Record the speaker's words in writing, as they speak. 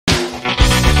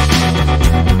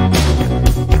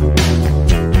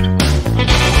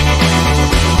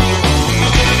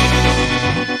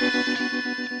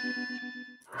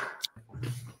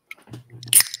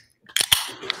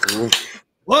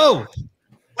So,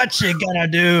 what you gonna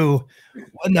do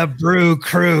when the brew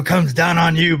crew comes down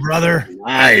on you, brother?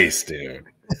 Nice, dude.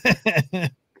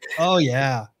 Oh,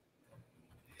 yeah.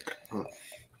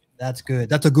 That's good.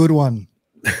 That's a good one.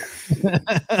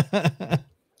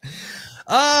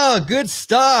 Oh, good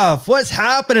stuff. What's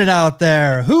happening out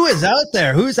there? Who is out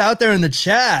there? Who's out there in the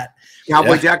chat?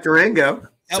 Cowboy Jack Durango.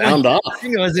 Sound off.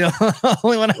 Durango is the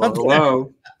only one out there.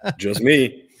 Hello. Just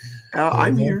me.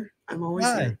 I'm here. I'm always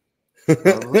here.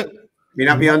 May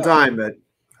not be on time, but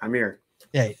I'm here.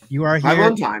 Hey, you are here. I'm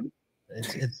on time.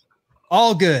 It's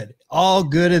all good. All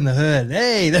good in the hood.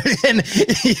 Hey, and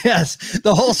yes,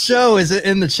 the whole show is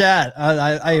in the chat.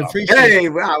 I appreciate it. Hey,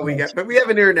 wow, we have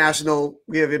international.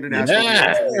 Yeah.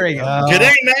 There we go. Good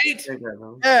day, mate.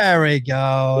 There we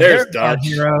go. There's our Dutch.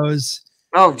 Heroes.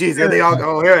 Oh, geez, there they all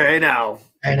go. Here, hey now.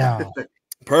 I know.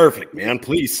 Perfect, man.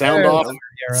 Please sound There's off. our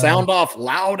hero. Sound off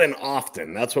loud and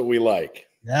often. That's what we like.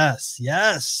 Yes,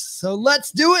 yes. So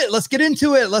let's do it. Let's get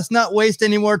into it. Let's not waste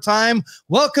any more time.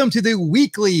 Welcome to the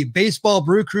weekly Baseball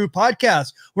Brew Crew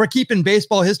Podcast. We're keeping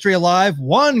baseball history alive,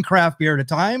 one craft beer at a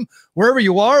time. Wherever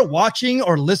you are watching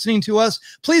or listening to us,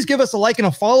 please give us a like and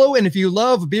a follow. And if you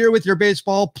love beer with your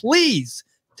baseball, please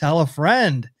tell a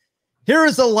friend. Here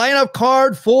is the lineup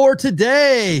card for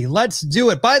today. Let's do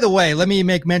it. By the way, let me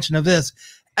make mention of this.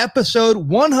 Episode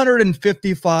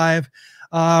 155.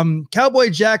 Cowboy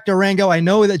Jack Durango, I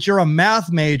know that you're a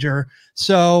math major,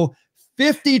 so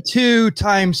 52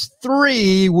 times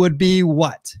 3 would be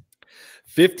what?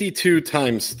 52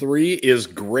 times 3 is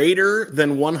greater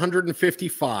than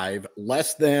 155,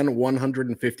 less than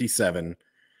 157,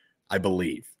 I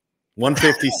believe.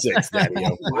 156, Daddy.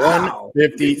 Wow.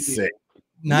 156.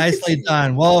 Nicely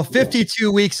done. Well,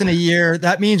 52 weeks in a year,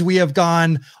 that means we have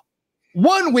gone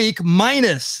 1 week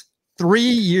minus 3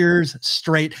 years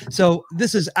straight. So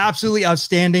this is absolutely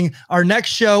outstanding. Our next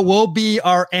show will be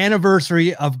our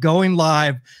anniversary of going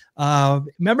live.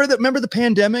 Remember the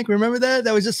pandemic? Remember that?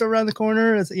 That was just around the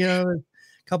corner. As, you know,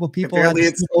 a couple people. Apparently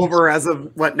it's over as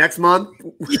of what, next month?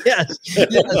 Yes.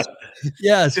 Yes.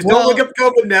 Yes. Just don't look up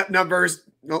COVID numbers.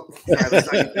 Nope. Sorry,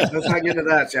 let's not get into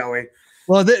that, shall we?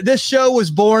 Well, this show was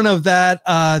born of that.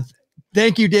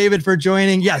 Thank you, David, for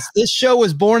joining. Yes, this show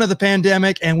was born of the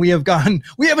pandemic, and we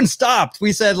haven't stopped.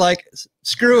 We said, like,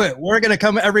 screw it. We're going to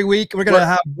come every week. We're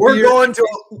going going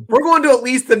to at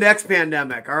least the next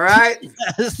pandemic. All right.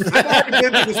 Yes. I'm not going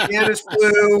to get the Spanish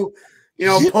flu,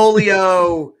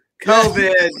 polio,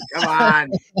 COVID. Come on.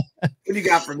 What do you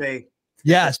got for me?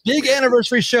 Yes, big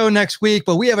anniversary show next week,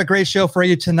 but we have a great show for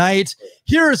you tonight.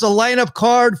 Here is a lineup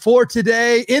card for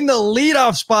today. In the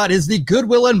leadoff spot is the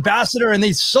Goodwill Ambassador and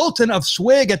the Sultan of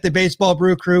Swig at the Baseball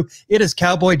Brew Crew. It is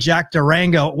Cowboy Jack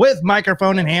Durango with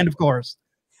microphone in hand, of course.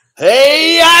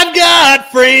 Hey, I've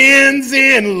got friends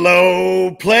in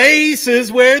low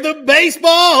places where the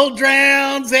baseball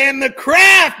drowns and the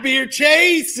craft beer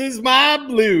chases my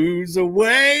blues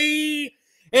away,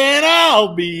 and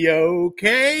I'll be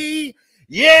okay.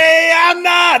 Yeah, I'm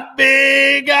not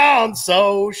big on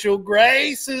social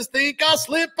graces. Think I'll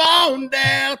slip on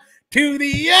down to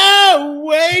the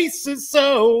oasis.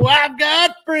 So I've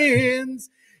got friends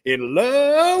in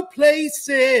low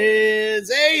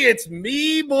places. Hey, it's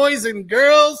me, boys and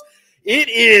girls. It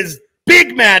is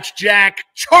Big Match Jack,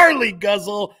 Charlie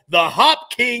Guzzle, the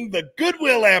Hop King, the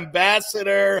Goodwill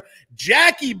Ambassador,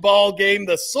 Jackie Ballgame,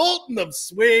 the Sultan of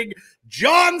Swig,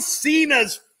 John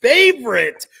Cena's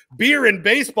favorite beer and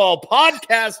baseball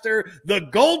podcaster, the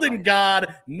Golden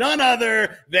God, none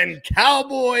other than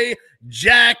Cowboy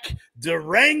Jack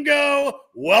Durango.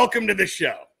 Welcome to the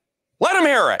show. Let him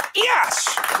hear it.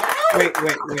 Yes. Wait.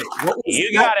 What was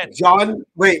You got it. John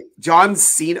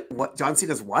Cena. What? John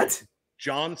Cena's what?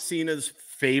 John Cena's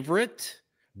favorite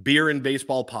beer and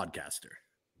baseball podcaster.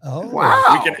 Oh,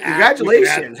 wow.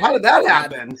 Congratulations. How did that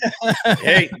happen?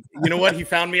 Hey, you know what? He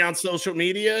found me on social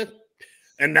media,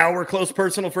 and now we're close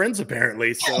personal friends,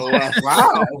 apparently. So,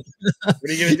 wow. What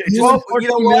are you going to do? Well, you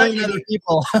know what? other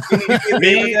people.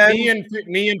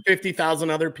 me and 50,000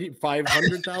 other people,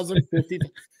 500,000, 50.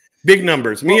 Big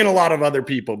numbers. Me and a lot of other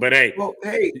people. But hey,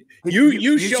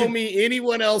 you show me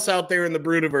anyone else out there in the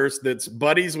Brewdiverse that's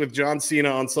buddies with John Cena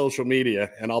on social media,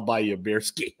 and I'll buy you a beer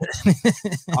ski.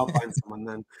 I'll find someone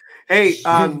then. Hey,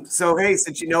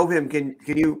 since you know him, can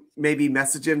you maybe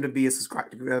message him to be a subscriber?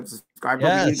 Yes.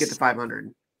 We need to get to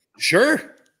 500.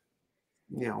 Sure.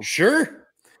 Sure.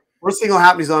 Worst thing will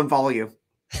happen is I'll unfollow you.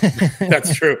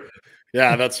 That's true.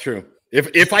 Yeah, that's true.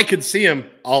 If I could see him,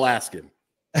 I'll ask him.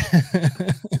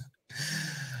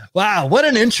 Wow, what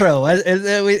an intro.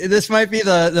 This might be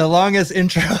the longest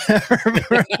intro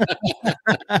ever.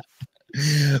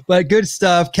 But good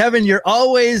stuff. Kevin, you're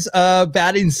always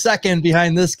batting second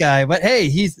behind this guy. But hey,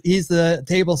 he's the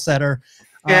table setter.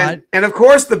 And of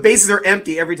course, the bases are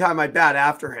empty every time I bat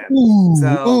after him.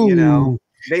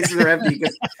 Bases are empty.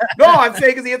 No, I'm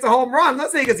saying because he hits a home run. I'm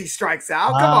not saying because he strikes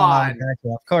out. Come on.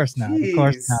 Exactly. Of course not. Jeez. Of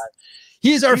course not.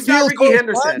 He's our field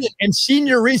correspondent and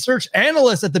senior research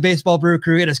analyst at the Baseball Brew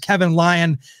Crew. It is Kevin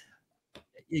Lyon.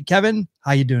 Kevin,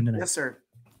 how you doing tonight? Yes, sir.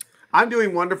 I'm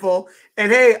doing wonderful.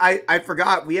 And hey, I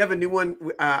forgot. We have a new one.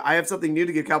 I have something new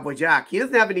to give Cowboy Jack. He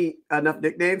doesn't have enough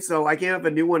nicknames, so I can't have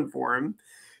a new one for him.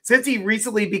 Since he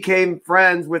recently became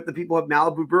friends with the people at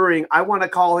Malibu Brewing, I want to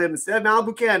call him, instead of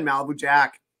Malibu Ken, Malibu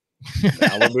Jack.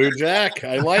 Malibu Jack.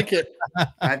 I like it.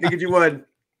 I figured you would.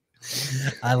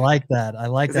 I like that. I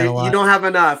like that a lot. You don't have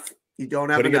enough. You don't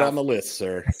have Putting enough. it on the list,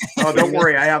 sir. Oh, don't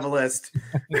worry. I have a list.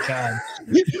 God.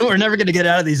 We're never going to get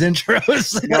out of these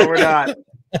intros. No, we're not.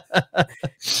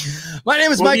 My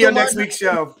name is Michael. Michael. Next week's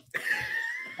show.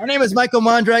 My name is Michael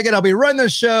Mondragon. I'll be running the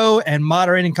show and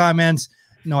moderating comments.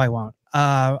 No, I won't.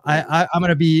 I'm going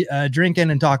to be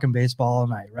drinking and talking baseball all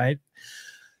night, right?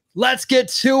 Let's get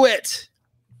to it.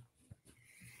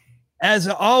 As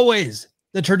always,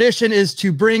 the tradition is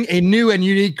to bring a new and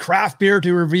unique craft beer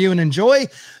to review and enjoy.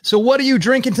 So what are you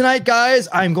drinking tonight, guys?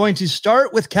 I'm going to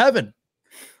start with Kevin.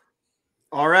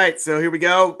 All right, so here we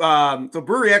go. So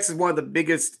Brewery X is one of the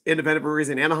biggest independent breweries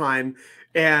in Anaheim.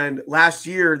 And last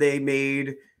year they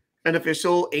made an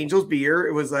official Angels beer.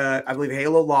 It was, I believe,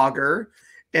 Halo Lager.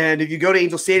 And if you go to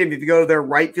Angel Stadium, if you go to their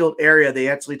right field area, they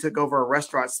actually took over a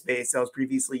restaurant space that was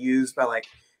previously used by like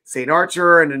St.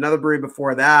 Archer and another brewery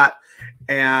before that.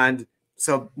 And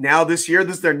so now this year,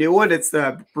 this is their new one. It's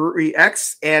the Brewery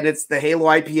X, and it's the Halo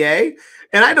IPA.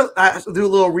 And I do a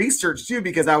little research too,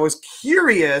 because I was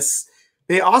curious.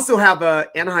 They also have a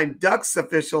Anaheim Ducks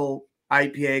official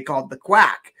IPA called the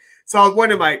Quack. So I was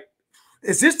wondering, like,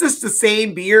 is this just the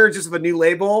same beer, just with a new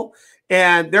label?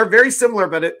 And they're very similar,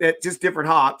 but at just different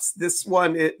hops. This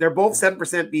one, they're both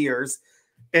 7% beers.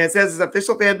 And it says it's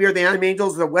official fan beer of the Anaheim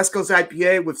Angels. It's a West Coast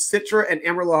IPA with Citra and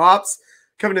Amarillo hops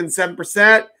coming in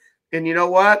 7%. And you know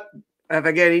what? If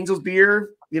I get Angels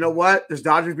beer, you know what? There's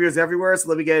Dodgers beers everywhere, so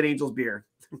let me get an Angels beer.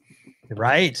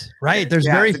 Right. There's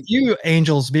very few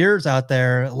Angels beers out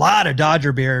there. A lot of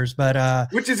Dodger beers, but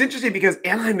which is interesting because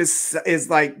Anaheim is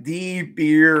like the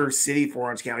beer city for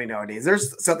Orange County nowadays.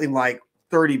 There's something like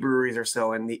 30 breweries or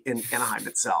so in Anaheim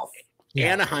itselp.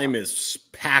 Yeah. Anaheim is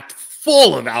packed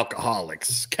full of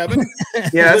alcoholics. Kevin,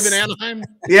 yes. You live in Anaheim?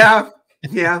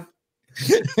 Yeah.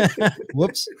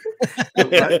 Whoops.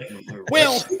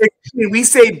 Well, we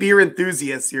say beer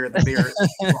enthusiasts here at the beer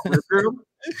group.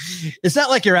 It's not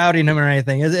like you're outing him or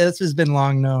anything. It's just been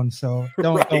long known, so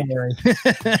don't worry.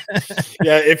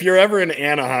 Yeah, if you're ever in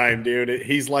Anaheim, dude,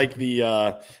 he's like the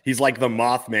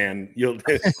Mothman.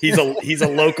 He's a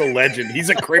local legend. He's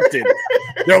a cryptid.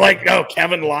 They're like, no,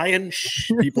 Kevin Lyon.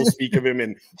 Shh. People speak of him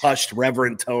in hushed,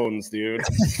 reverent tones, dude.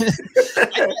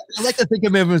 I like to think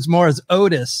of him as more as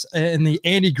Otis in the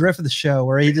Andy Griffith Show,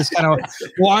 where he just kind of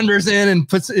wanders in and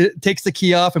takes the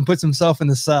key off and puts himself in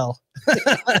the cell.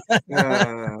 But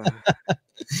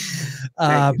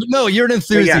no, you're an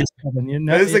enthusiast, Kevin. You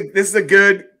know, this is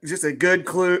a good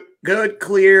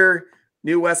clear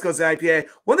new West Coast IPA.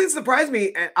 One thing that surprised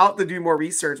me, out to do more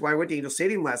research when I went to Angel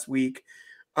Stadium last week,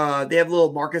 they have a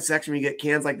little market section where you get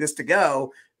cans like this to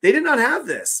go. They did not have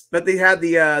this, but they had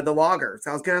the lager.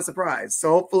 So I was kind of surprised. So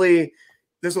hopefully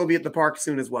this will be at the park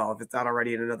soon as well, if it's not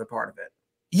already in another part of it.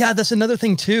 Yeah, that's another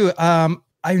thing too.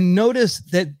 I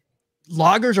noticed that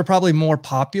lagers are probably more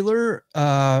popular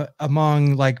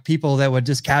among like people that would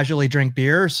just casually drink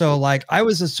beer. So like I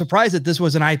was surprised that this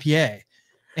was an IPA.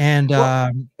 And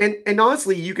and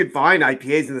honestly, you could find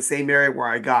IPAs in the same area where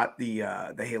I got the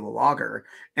Halo Lager,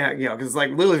 and because it's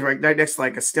like literally right next to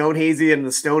like a Stone Hazy and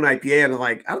the Stone IPA, and I'm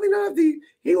like, I don't think I have the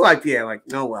Halo IPA. I'm like,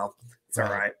 no, well, it's all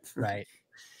right. Right.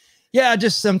 Yeah,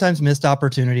 just sometimes missed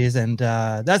opportunities, and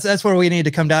that's where we need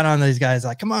to come down on these guys.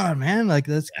 Like, come on, man! Like,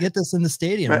 let's get this in the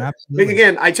stadium. But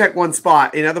again, I checked one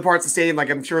spot in other parts of the stadium. Like,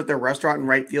 I'm sure at their restaurant in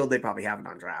right field, they probably have it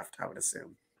on draft. I would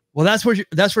assume. Well,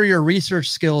 that's where your research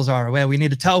skills are. Well, we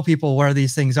need to tell people where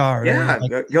these things are. Yeah,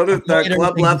 like, go to the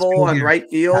club level on right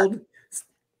field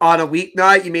on a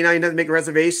weeknight. You may not even have to make a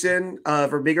reservation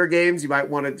for bigger games. You might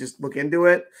want to just look into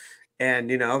it,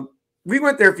 and we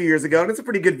went there a few years ago, and it's a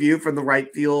pretty good view from the right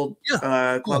field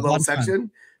club level section.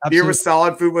 Beer was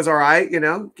solid, food was all right.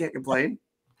 Can't complain.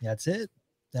 That's it.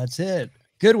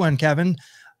 Good one, Kevin.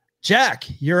 Jack,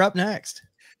 you're up next.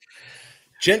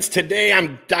 Gents, today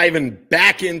I'm diving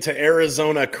back into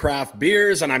Arizona craft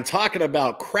beers, and I'm talking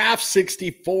about Craft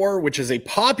 64, which is a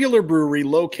popular brewery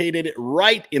located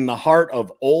right in the heart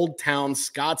of Old Town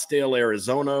Scottsdale,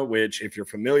 Arizona, which, if you're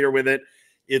familiar with it,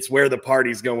 it's where the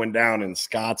party's going down in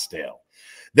Scottsdale.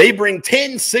 They bring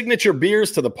 10 signature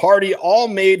beers to the party, all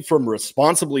made from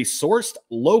responsibly sourced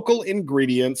local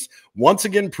ingredients, once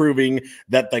again proving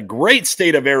that the great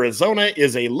state of Arizona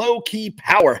is a low-key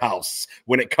powerhouse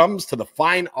when it comes to the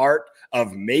fine art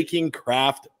of making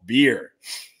craft beer.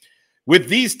 With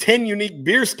these 10 unique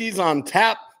beer skis on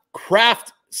tap,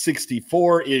 Craft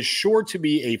 64 is sure to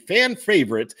be a fan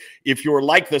favorite if you're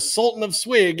like the Sultan of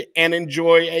Swig and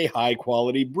enjoy a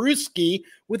high-quality brewski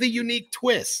with a unique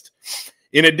twist.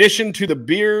 In addition to the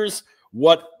beers,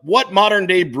 what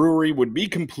modern-day brewery would be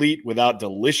complete without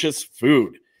delicious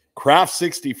food? Craft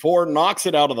 64 knocks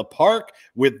it out of the park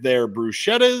with their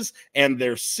bruschettas and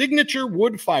their signature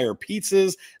wood fire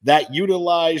pizzas that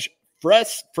utilize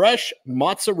fresh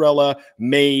mozzarella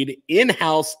made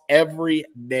in-house every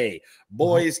day.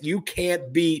 Boys, you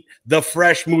can't beat the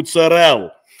fresh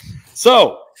mozzarella.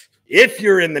 So, if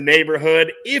you're in the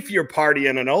neighborhood, if you're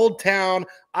partying in Old Town,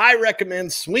 I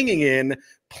recommend swinging in,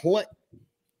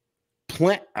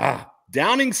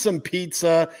 downing some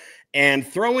pizza, and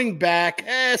throwing back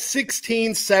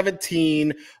 16,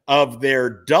 17 of their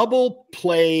Double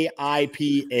Play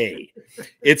IPA.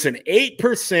 It's an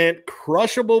 8%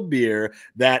 crushable beer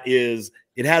it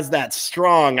has that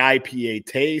strong IPA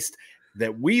taste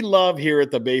that we love here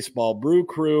at the Baseball Brew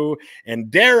Crew,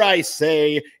 and dare I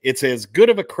say, it's as good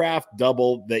of a craft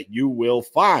double that you will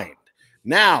find.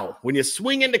 Now, when you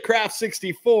swing into Craft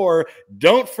 64,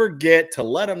 don't forget to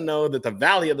let them know that the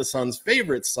Valley of the Sun's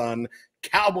favorite son,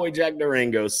 Cowboy Jack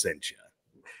Durango, sent you.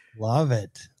 Love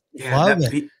it. Yeah, Love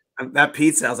it. That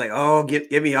pizza, I was like, oh,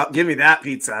 give me that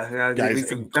pizza. Guys, give me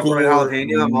some pepperoni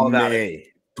jalapeno. I'm all about it.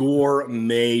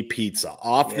 Gourmet pizza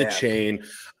off the chain.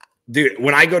 Dude,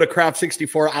 when I go to Craft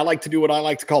 64, I like to do what I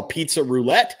like to call pizza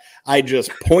roulette. I just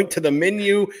point to the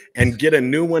menu and get a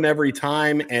new one every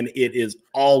time, and it is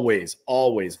always,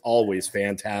 always, always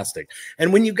fantastic.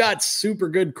 And when you got super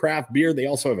good craft beer, they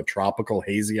also have a tropical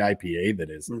hazy IPA that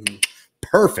is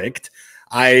perfect.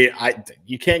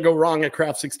 You can't go wrong at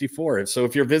Craft 64. So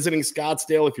if you're visiting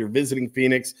Scottsdale, if you're visiting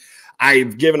Phoenix,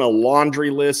 I've given a laundry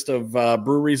list of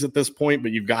breweries at this point,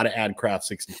 but you've got to add Craft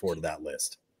 64 to that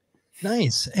list.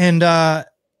 Nice. And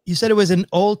you said it was in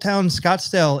Old Town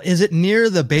Scottsdale. Is it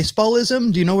near the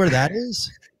Baseballism? Do you know where that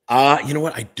is? You know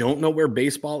what? I don't know where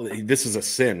this is a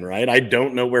sin, right? I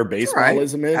don't know where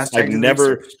Baseballism is.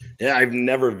 I've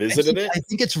never visited it. I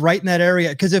think it's right in that area.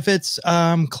 Because if it's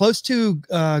close to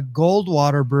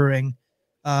Goldwater Brewing,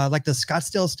 like the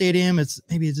Scottsdale Stadium, it's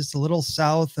maybe just a little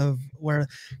south of where,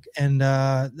 and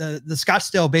the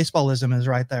Scottsdale Baseballism is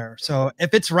right there. So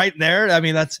if it's right there, I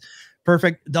mean, that's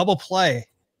perfect. Double play.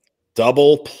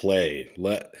 Double play.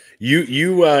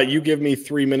 You give me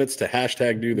 3 minutes to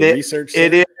hashtag do the research.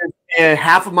 It is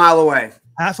half a mile away.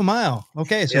 Half a mile.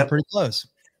 Okay, so pretty close.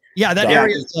 Yeah, that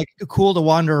area is like cool to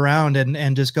wander around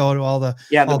and just go to all the.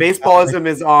 Yeah, the Baseballism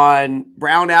is on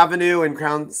Brown Avenue, and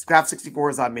Craft 64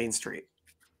 is on Main Street.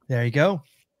 There you go.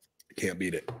 Can't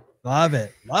beat it. Love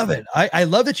it. Love it. I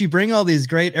love that you bring all these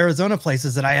great Arizona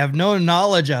places that I have no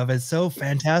knowledge of. It's so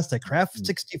fantastic. Craft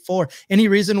 64. Any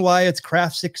reason why it's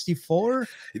Craft 64?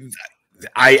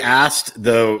 I asked,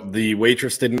 the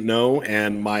waitress didn't know,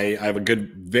 and I have a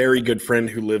very good friend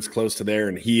who lives close to there,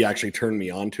 and he actually turned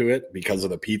me on to it because of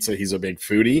the pizza. He's a big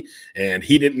foodie, and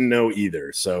he didn't know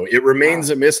either. So it remains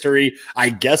a mystery.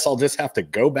 I guess I'll just have to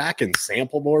go back and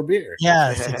sample more beer.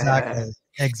 Yes, exactly.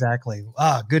 Exactly.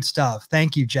 Good stuff.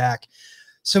 Thank you, Jack.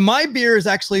 So my beer is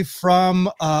actually from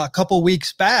a couple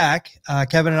weeks back.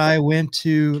 Kevin and I went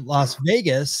to Las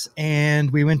Vegas,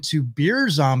 and we went to Beer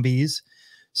Zombies.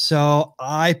 So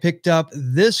I picked up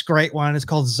this great one. It's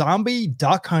called Zombie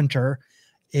Duck Hunter.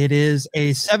 It is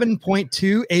a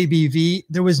 7.2 ABV.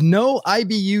 There was no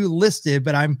IBU listed,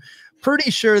 but I'm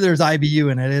pretty sure there's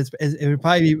IBU in it. It would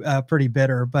probably be pretty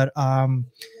bitter, but when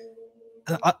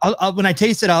I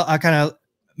taste it, I'll kind of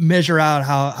measure out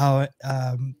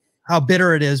how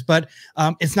bitter it is, but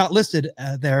it's not listed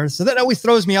there. So that always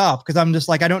throws me off because I'm just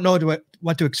like, I don't know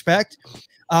what to expect.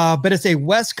 But it's a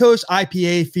West Coast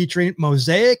IPA featuring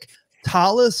Mosaic,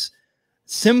 Talus,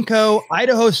 Simcoe,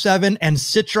 Idaho 7, and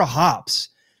Citra hops.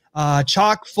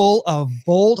 Chock full of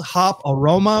bold hop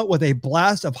aroma with a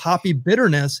blast of hoppy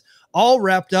bitterness, all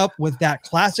wrapped up with that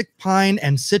classic pine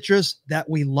and citrus that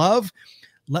we love.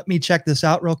 Let me check this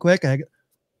out real quick. I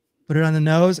put it on the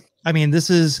nose. I mean, this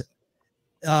is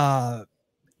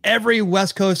every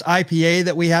West Coast IPA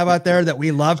that we have out there that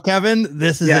we love, Kevin,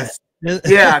 this is it.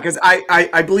 Yeah, because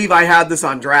I believe I had this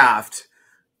on draft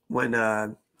when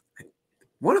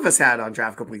one of us had on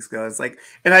draft a couple weeks ago. It's like,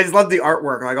 and I just love the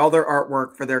artwork. Like all their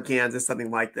artwork for their cans is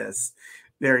something like this,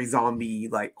 very zombie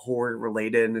like horror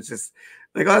related, and it's just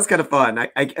like, oh, that's kind of fun. I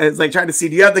was like trying to see,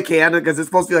 do you have the can, because it's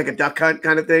supposed to be like a duck hunt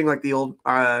kind of thing, like the old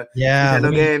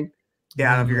Nintendo game.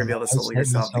 Yeah, I don't know if you're gonna be able to sell it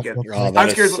yourself. I'm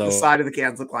curious what the side of the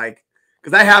cans look like,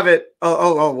 because I have it.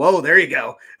 Oh, whoa, there you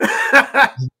go.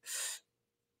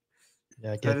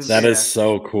 Yeah, that is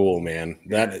so cool, man.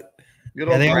 They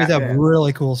always have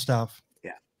really cool stuff.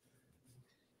 Yeah.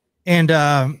 And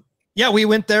we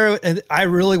went there, and I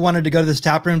really wanted to go to this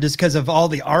tap room just because of all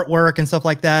the artwork and stuff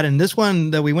like that. And this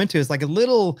one that we went to is like a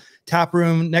little tap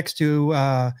room next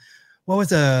to what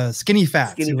was a Skinny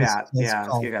Fat? Skinny Fat, yeah,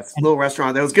 Skinny Fat. Little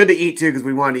restaurant. It was good to eat too, because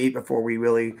we wanted to eat before we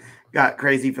really got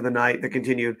crazy for the night that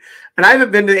continued. And I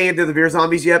haven't been to any of the Beer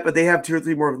Zombies yet, but they have 2 or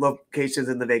 3 more locations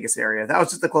in the Vegas area. That was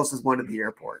just the closest one to the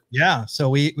airport. Yeah, so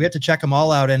we had to check them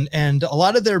all out, and a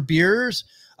lot of their beers.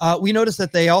 We noticed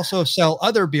that they also sell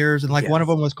other beers, and like one of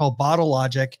them was called Bottle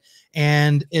Logic.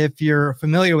 And if you're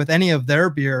familiar with any of their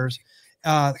beers,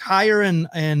 higher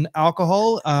in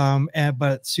alcohol,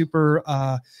 but super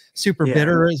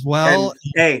bitter as well. And,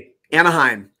 hey,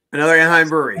 Anaheim. Another Anaheim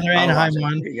brewery. Another Anaheim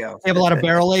one. There you go. They have a lot of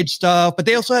barrel aged stuff, but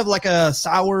they also have like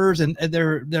sours, and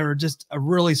they're just a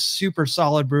really super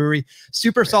solid brewery,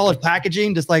 super solid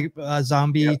packaging, just like Beer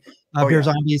Zombies.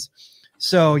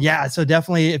 So so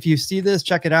definitely, if you see this,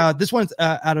 check it out. This one's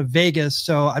out of Vegas,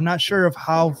 so I'm not sure of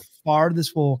how far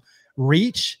this will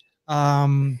reach,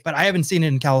 but I haven't seen it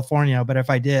in California. But if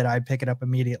I did, I'd pick it up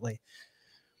immediately.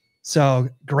 So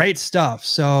great stuff.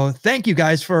 So thank you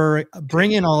guys for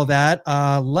bringing all of that.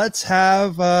 Let's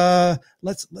have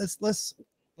let's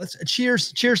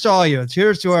cheers to all of you.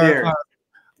 Cheers to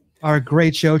our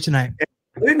great show tonight.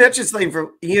 Let me mention something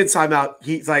from Ian's time out.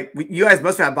 He's like, you guys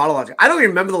must have had Bottle Logic. I don't even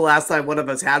remember the last time one of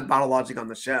us had Bottle Logic on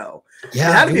the show.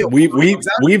 Yeah, we've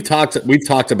talked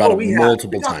about it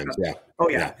multiple times. Yeah. Oh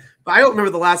yeah. But I don't remember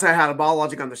the last time I had a Bottle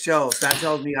Logic on the show. So that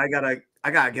tells me I gotta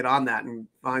get on that and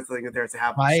find something there to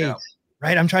have on the show.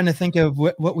 Right. I'm trying to think of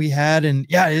what we had, and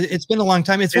it's been a long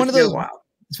time. It's one of those.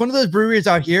 It's one of those breweries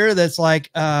out here that's like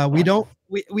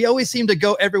we always seem to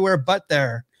go everywhere but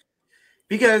there.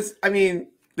 Because I mean,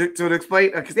 to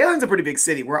explain, because the island's a pretty big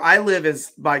city. Where I live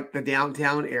is like the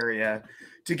downtown area.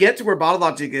 To get to where Bottle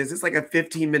Logic is, it's like a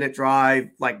 15-minute drive,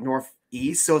 like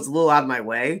northeast. So it's a little out of my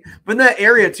way. But in that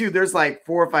area too, there's like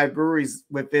 4 or 5 breweries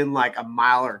within like a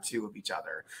mile or 2 of each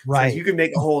other. Right. So you can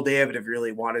make a whole day of it if you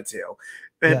really wanted to.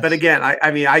 But again,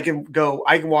 I mean, I can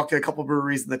walk to a couple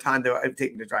breweries in the time that I've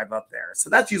taken to drive up there.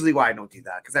 So that's usually why I don't do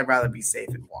that, because I'd rather be safe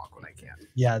and walk when I can.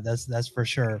 Yeah, that's for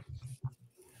sure.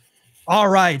 All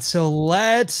right, so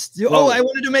let's do. I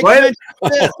wanted to make mention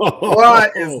of this.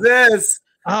 What is this?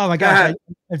 Oh my gosh,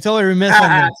 I totally remiss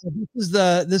on this.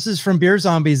 So this is from Beer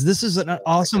Zombies. This is an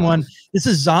awesome one. This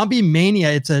is Zombie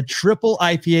Mania. It's a triple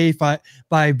IPA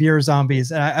by Beer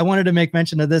Zombies. And I wanted to make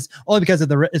mention of this only because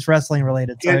of it's wrestling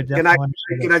related. So can I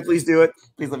please do it?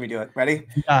 Please let me do it. Ready?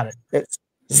 You got it. It's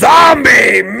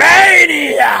Zombie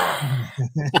Mania.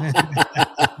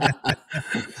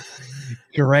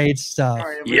 Great stuff.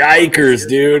 Yikers,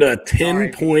 dude. A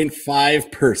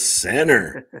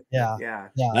 10.5%er. Yeah.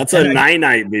 That's a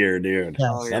night beer, dude.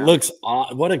 Yes. That looks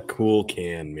what a cool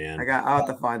can, man. I'll have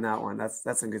to find that one. That's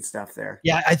some good stuff there.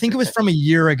 Yeah, I think it was from a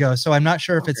year ago, so I'm not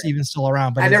sure if it's even still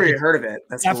around. But I never even heard of it.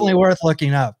 That's definitely worth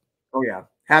looking up. Oh yeah.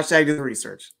 Hashtag do the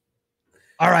research.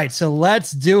 All right, so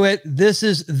let's do it. This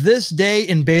is this day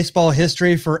in baseball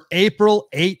history for April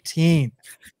 18th.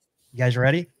 You guys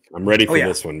ready? I'm ready for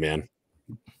this one, man.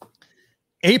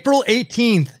 April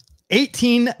 18th,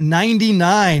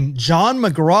 1899, John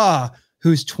McGraw,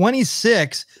 who's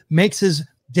 26, makes his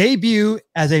debut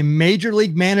as a major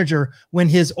league manager when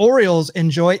his Orioles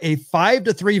enjoy a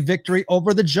 5-3 victory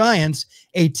over the Giants,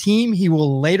 a team he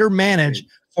will later manage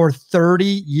for 30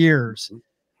 years.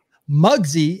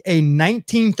 Muggsy, a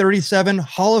 1937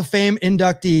 Hall of Fame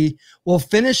inductee, will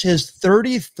finish his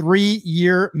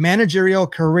 33-year managerial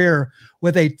career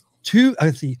with a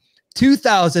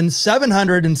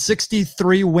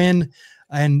 2,763 win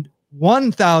and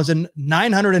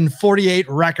 1,948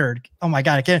 record. Oh my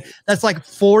God. I can't, that's like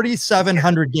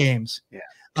 4,700 games. Yeah.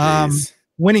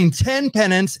 Winning 10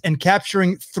 pennants and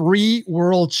capturing 3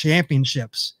 world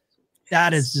championships.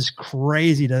 That is just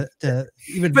crazy to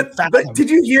even. But did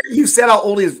you hear? You said how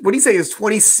old he is. What did he say? He was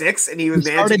 26, and he was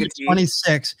managing a team.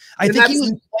 26. I think he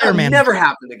was player manager. Never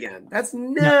happened again. That's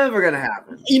never going to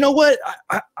happen. You know what?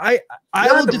 I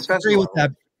will disagree with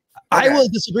that. I will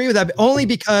disagree with that only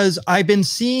because I've been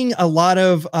seeing a lot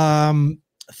of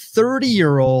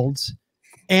 30-year-olds,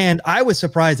 and I was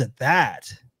surprised at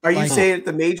that. Are you saying at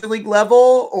the major league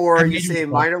level, or are you saying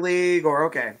minor league, or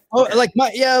okay? Oh, like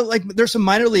there's some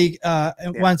minor league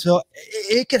ones, so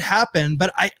it could happen,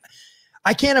 but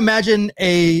I can't imagine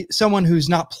someone who's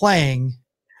not playing,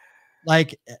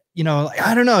 like, you know,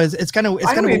 I don't know. It's kind of.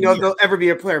 I don't even know if they'll ever be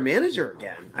a player manager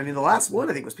again. I mean, the last one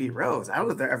I think was Pete Rose. I don't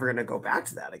know if they're ever going to go back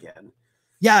to that again.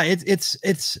 Yeah, it's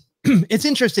it's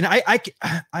interesting. I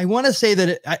want to say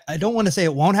that I don't want to say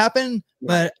it won't happen,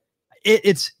 but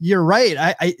it's you're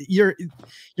right. Your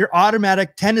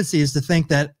automatic tendency is to think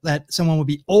that someone will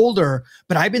be older,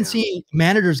 but I've been seeing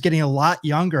managers getting a lot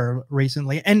younger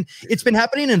recently, and it's been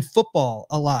happening in football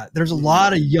a lot. There's a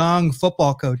lot of young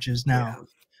football coaches now. Yeah.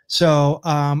 So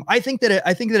I think that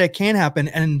it can happen,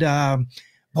 and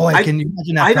boy, can you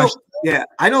imagine that?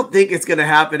 I don't think it's going to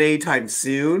happen anytime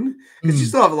soon, because you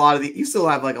still have a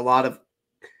lot of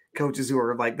coaches who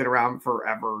are like been around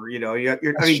forever. You know,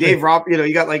 Dave Robb. You know,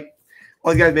 you got like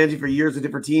all the guys managing for years of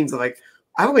different teams. Like,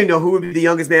 I don't even know who would be the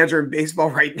youngest manager in baseball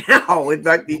right now. In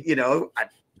fact, you know,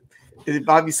 it'd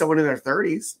probably be someone in their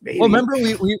 30s. Maybe. Well, remember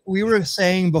we were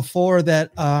saying before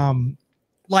that.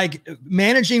 Like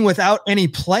managing without any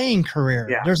playing career.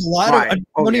 Yeah. There's a lot of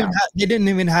they didn't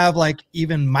even have like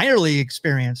even minor league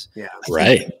experience. Yeah.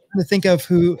 Right. To think of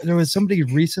who there was somebody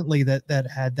recently that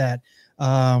had that.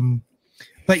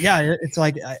 But yeah, it's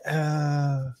like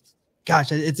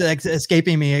gosh, it's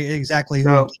escaping me exactly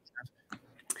who.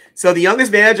 So the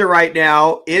youngest manager right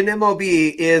now in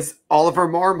MLB is Oliver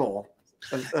Marmol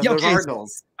of the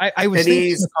Cardinals. I was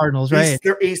thinking the Cardinals, right?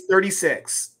 He's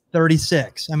 36.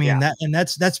 36. I mean,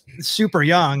 that's super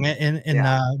young in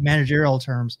managerial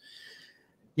terms.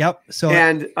 Yep. So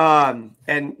and how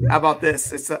about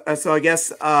this? It's so I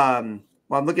guess what I'm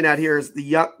looking at here is the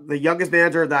youngest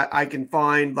manager that I can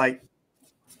find like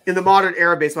in the modern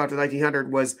era baseball after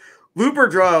 1900 was Lou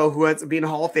Boudreau, who ends up being a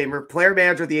Hall of Famer, player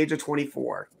manager at the age of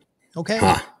 24. Okay.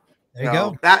 There you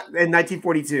go. That in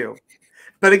 1942.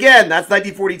 But again, that's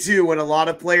 1942 when a lot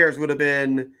of players would have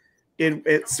been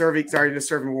starting to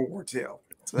serve in World War II.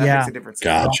 So that makes a difference.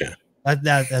 Gotcha.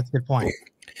 That's a good point.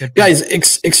 Guys,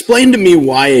 explain to me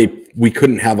why we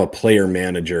couldn't have a player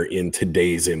manager in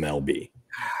today's MLB.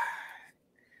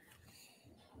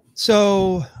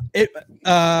 So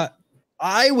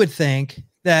I would think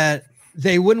that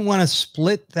they wouldn't want to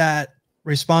split that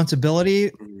responsibility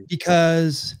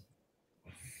because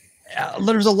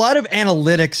there's a lot of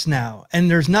analytics now,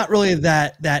 and there's not really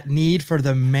that need for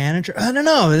the manager. I don't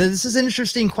know. This is an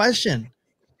interesting question.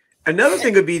 Another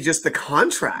thing would be just the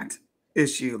contract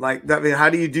issue. Like, I mean, how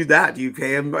do you do that? Do you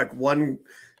pay him like one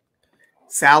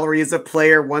salary as a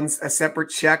player, a separate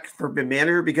check for the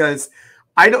manager? Because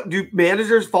do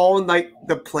managers fall in like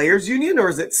the players union, or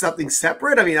is it something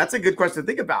separate? I mean, that's a good question to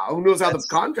think about. Who knows how the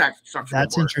contract structure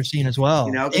works? That's interesting as well.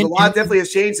 You know, because a lot definitely has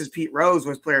changed since Pete Rose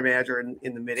was player manager in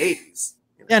the mid 80s.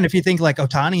 You know? Yeah, and if you think like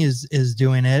Ohtani is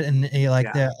doing it, and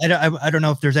I don't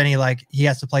know if there's any like he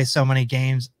has to play so many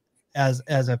games as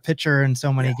a pitcher and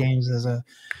so many games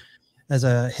as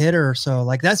a hitter. So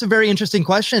like that's a very interesting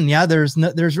question. Yeah,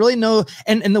 there's really no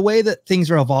and the way that things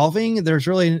are evolving, there's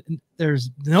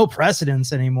no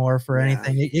precedence anymore for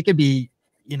anything. It could be,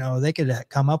 you know, they could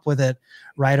come up with it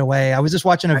right away. I was just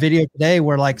watching a video today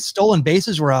where like stolen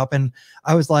bases were up, and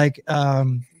I was like,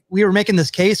 we were making this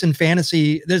case in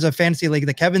fantasy. There's a fantasy league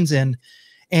that Kevin's in,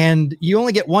 and you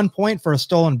only get 1 point for a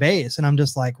stolen base. And I'm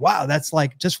just like, wow, that's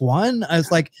like just one. I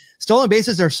was like, stolen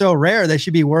bases are so rare, they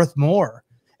should be worth more.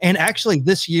 And actually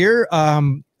this year,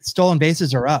 stolen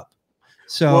bases are up.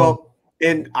 So, well,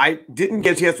 and I didn't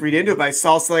get a chance to read into it, but I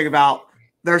saw something about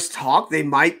there's talk they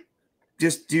might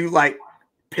just do like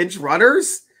pinch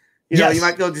runners. You know, you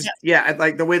might go just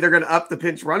like the way they're going to up the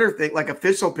pinch runner thing, like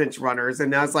official pinch runners. And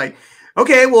now it's like,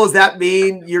 okay, well, does that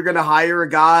mean you're going to hire a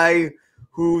guy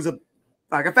who's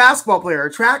like a fastball player,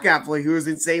 a track athlete who is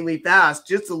insanely fast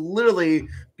just to literally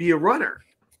be a runner?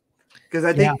 Because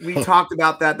I think we talked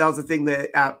about that. That was the thing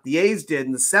that the A's did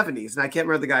in the 70s. And I can't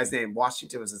remember the guy's name.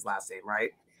 Washington was his last name,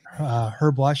 right?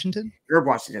 Herb Washington? Herb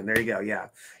Washington. There you go. Yeah.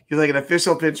 He was like an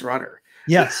official pinch runner.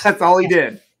 Yes. That's all he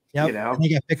did. Yep. You know? And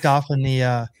he got picked off in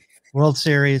the World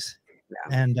Series.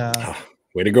 Yeah. And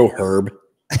way to go, Herb.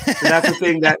 So that's the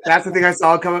thing that's the thing I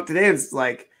saw come up today. It's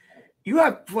like, you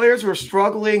have players who are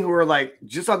struggling, who are like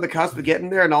just on the cusp of getting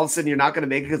there, and all of a sudden you're not going to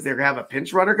make it because they're going to have a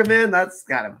pinch runner come in. That's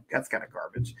kind of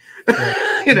garbage,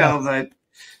 you know.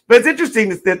 But it's interesting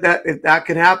that if that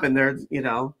can happen, they're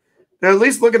at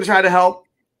least looking to try to help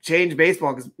change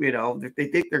baseball because they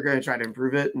think they're going to try to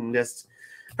improve it and just.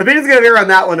 Opinion's going to vary on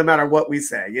that one no matter what we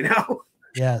say, you know?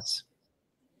 Yes.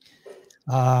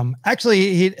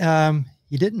 Actually,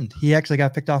 he didn't. He actually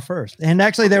got picked off first. And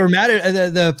actually, they were mad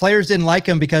at the players didn't like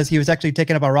him because he was actually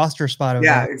taking up a roster spot.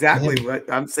 Yeah, exactly. What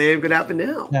I'm saying could happen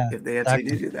now if they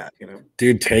actually do that, you know.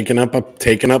 Dude, taking up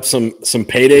some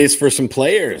paydays for some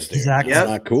players. Dude. Exactly. That's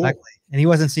not cool. Exactly. And he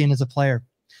wasn't seen as a player.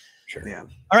 Sure. Yeah.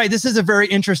 All right, this is a very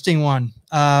interesting one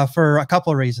for a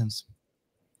couple of reasons.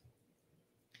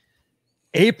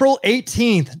 April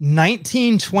 18th,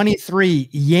 1923,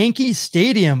 Yankee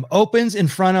Stadium opens in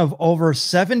front of over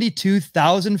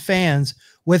 72,000 fans,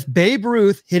 with Babe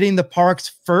Ruth hitting the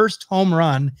park's first home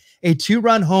run, a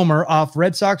 2-run homer off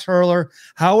Red Sox hurler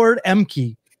Howard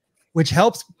Emke, which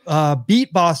helps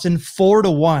beat Boston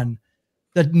 4-1.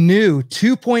 The new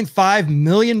 $2.5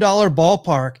 million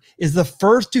ballpark is the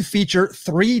first to feature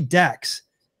 3 decks.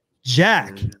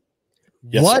 Jack,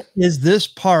 Yes, what sir. is this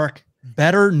park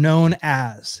better known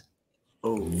as?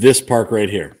 Oh, This park right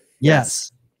here.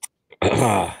 Yes.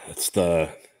 It's the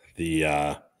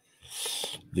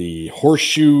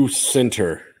Horseshoe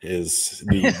Center is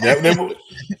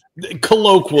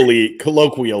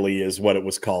colloquially is what it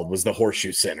was called, was the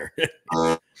Horseshoe Center.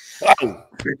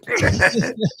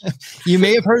 You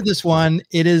may have heard this one.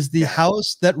 It is the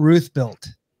house that Ruth built.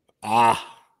 Well,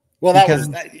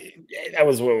 that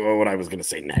was what I was going to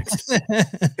say next.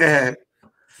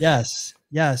 Yes.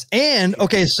 Yes. And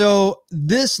okay, so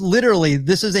this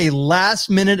is a last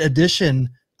minute addition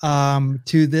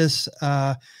to this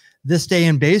day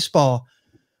in baseball.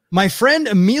 My friend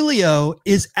Emilio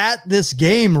is at this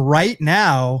game right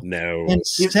now. No. And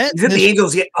he's at the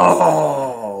Angels.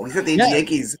 Oh, he's at the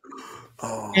Yankees.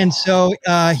 Oh. And so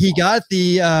he got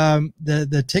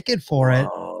the ticket for it,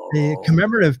 the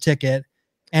commemorative ticket.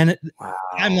 And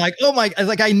I'm like, oh my,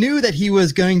 I knew that he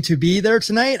was going to be there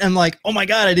tonight. I'm like, oh my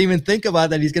God, I didn't even think about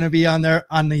that. He's going to be on there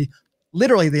on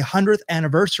literally the 100th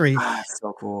anniversary. That's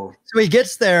so cool. So he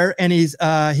gets there and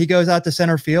he goes out to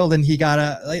center field and he got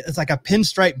it's like a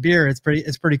pinstripe beer. It's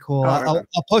pretty cool. I'll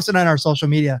post it on our social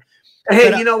media.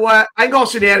 Hey, you know what? I can call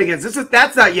shenanigans.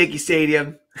 That's not Yankee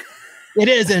Stadium. It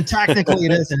is, and technically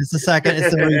it isn't. It's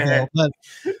the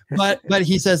rebuild. But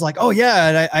he says like, oh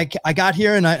yeah, and I got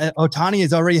here and Ohtani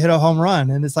has already hit a home run,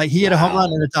 and it's like he hit a home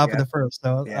run in the top of the first.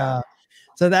 So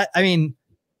so that, I mean,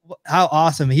 how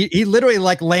awesome. He literally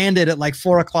like landed at like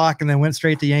 4 o'clock and then went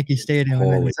straight to Yankee Stadium.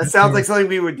 That sounds like something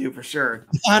we would do for sure.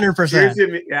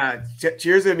 100%.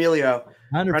 Cheers to Emilio.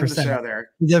 100%.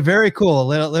 There. He's a very cool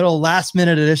little last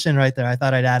minute addition right there. I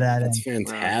thought I'd add that in. That's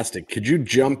fantastic. Could you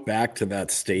jump back to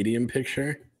that stadium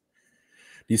picture? Do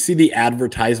you see the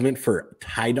advertisement for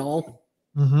Tidal?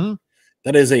 Mm-hmm.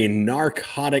 That is a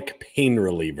narcotic pain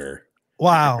reliever.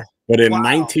 Wow. But in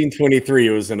 1923,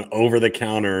 it was an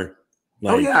over-the-counter.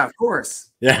 Oh yeah, of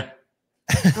course. Yeah.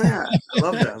 Oh yeah, I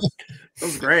love those. That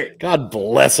was great. God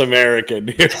bless America,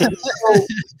 dude. So,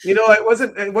 you know, it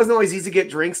wasn't always easy to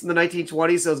get drinks in the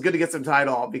 1920s, so it was good to get some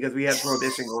Tidal because we had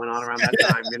prohibition going on around that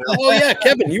time. You know. Oh yeah,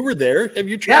 Kevin, you were there. Have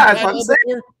you tried? Yeah, I'm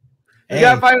saying. You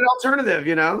gotta find an alternative.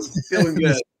 You know, feeling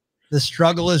good. The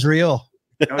struggle is real.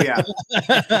 Oh yeah.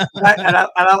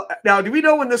 Now, do we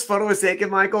know when this photo was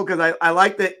taken, Michael? Because I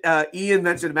like that Ian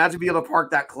mentioned. Imagine being able to park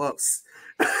that close.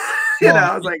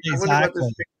 I was like, exactly. I wonder what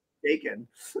this taken.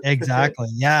 Exactly.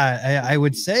 Yeah, I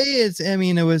would say it's. I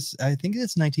mean, I think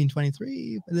it's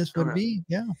 1923. This would be.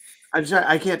 Yeah.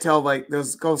 I can't tell. Like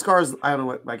those cars. I don't know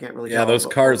what. I can't really. Yeah, tell those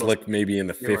cars look maybe in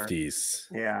the 50s.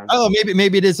 Yeah. Oh,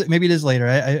 maybe it is. Maybe it is later.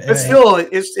 But still,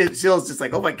 it feels just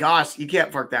like, oh my gosh, you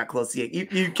can't park that close.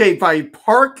 You can't probably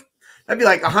park. That'd be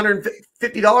like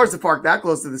 $150 to park that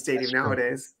close to the stadium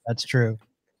nowadays. That's true.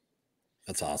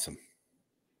 That's awesome.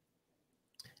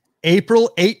 April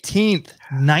 18th,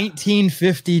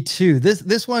 1952.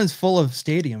 This one is full of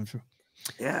stadiums.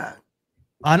 Yeah.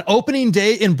 On opening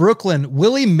day in Brooklyn,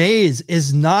 Willie Mays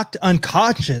is knocked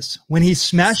unconscious when he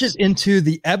smashes into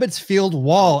the Ebbets Field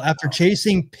wall after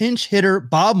chasing pinch hitter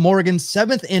Bob Morgan's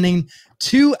 7th inning,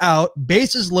 2-out,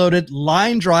 bases loaded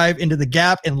line drive into the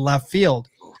gap in left field.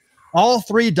 All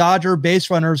 3 Dodger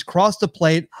base runners cross the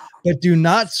plate, but do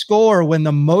not score when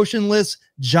the motionless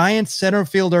giant center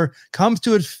fielder comes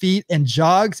to his feet and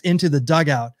jogs into the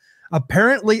dugout,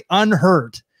 apparently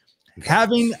unhurt,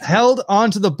 having held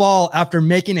onto the ball after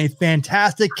making a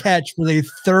fantastic catch for the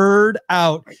 3rd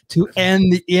out to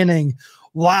end the inning.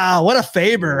 Wow, what a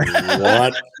favor.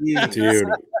 What, dude?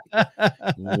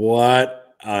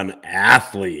 What an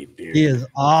athlete, dude. He is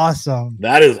awesome.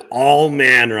 That is all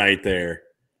man right there.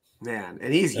 Man,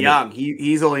 and he's young.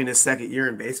 He's only in his 2nd year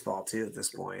in baseball too at this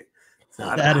point. So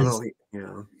that is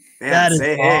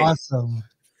man, awesome.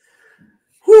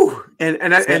 Whew.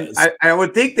 And I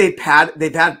would think they've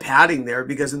had padding there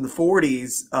because in the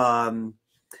 40s,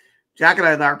 Jack and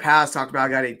I in our past talked about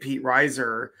a guy named Pete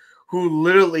Reiser, who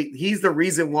literally he's the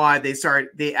reason why they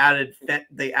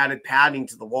added padding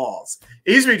to the walls.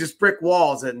 It used to be just brick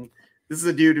walls, and this is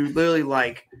a dude who literally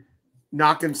like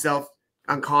knocked himself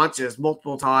unconscious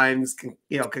multiple times,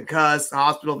 concussed,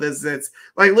 hospital visits,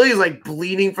 like literally like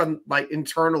bleeding from like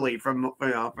internally from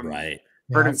right.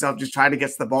 Hurt himself just trying to get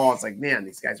to the ball. It's like, man,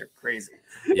 these guys are crazy.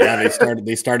 Yeah,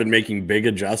 they started making big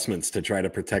adjustments to try to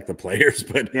protect the players,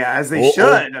 but yeah, as they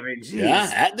should. I mean, geez.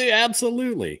 Yeah,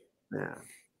 absolutely. Yeah.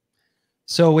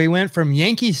 So we went from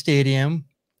Yankee Stadium,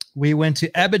 we went to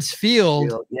Ebbets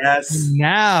Field. Yes.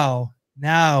 Now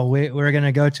we're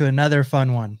gonna go to another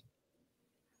fun one.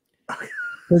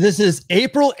 So this is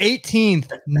April 18th,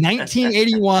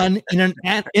 1981, in an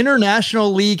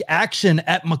International League action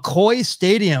at McCoy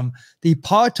Stadium. The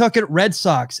Pawtucket Red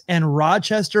Sox and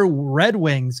Rochester Red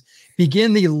Wings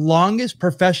begin the longest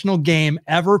professional game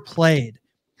ever played.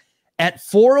 At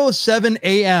 4:07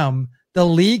 a.m., the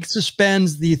league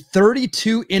suspends the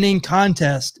 32-inning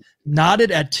contest, knotted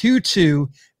at 2-2,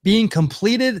 being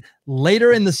completed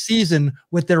later in the season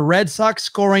with the Red Sox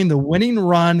scoring the winning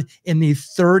run in the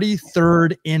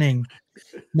 33rd inning.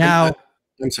 Now,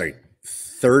 I'm sorry,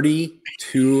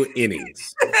 32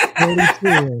 innings.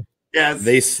 32.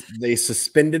 Yes. They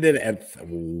suspended it at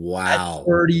wow. At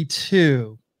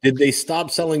 32. Did they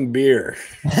stop selling beer?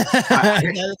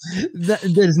 That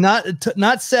is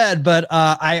not said, but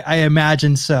I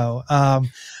imagine so.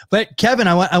 But Kevin,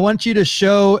 I want you to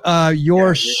show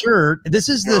your shirt. This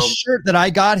is the shirt that I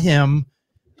got him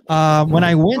when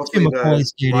I went to McCoy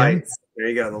Stadium. Right. There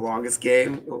you go. The longest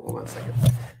game. Oh, hold on a second.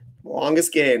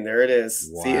 Longest game. There it is.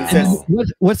 Wow. See, it says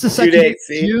what's the second? dates,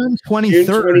 see? June 23rd.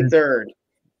 June 23rd.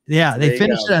 Yeah, they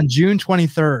finished it on June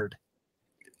 23rd.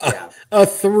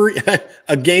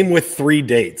 A game with 3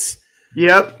 dates.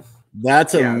 Yep.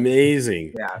 That's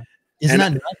amazing. Yeah. Isn't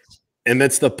that nuts? And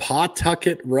that's the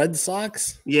Pawtucket Red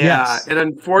Sox? Yeah. Yes. And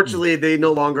unfortunately, they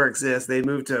no longer exist. They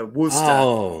moved to Worcester.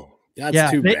 Oh,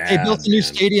 that's too bad. They built a new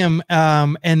stadium,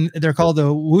 and they're called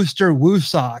the Worcester Woo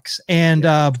Sox. And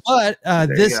when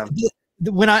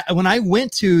I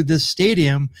went to this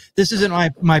stadium, this isn't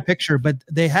my picture, but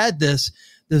they had this.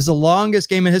 This is the longest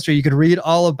game in history. You could read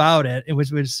all about it. It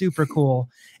was super cool,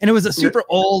 and it was a super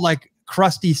old, like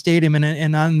crusty stadium.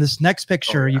 And on this next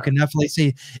picture, you can definitely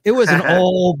see it was an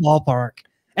old ballpark.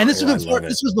 And this was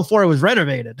before it was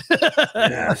renovated.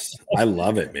 Yes, I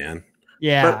love it, man.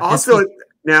 Yeah. But also,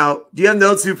 now, do you have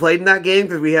notes who played in that game?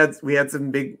 Because we had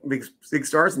some big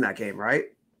stars in that game, right?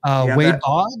 Wade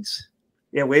Boggs.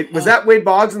 Yeah, Wade. Was that Wade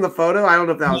Boggs in the photo? I don't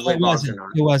know if that was Wade Boggs or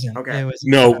not. It wasn't. Okay.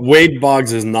 No, Wade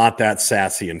Boggs is not that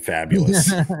sassy and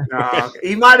fabulous.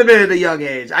 He might have been at a young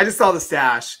age. I just saw the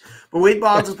stash. But Wade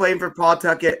Boggs was playing for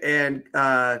Pawtucket, and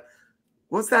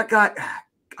what's that guy?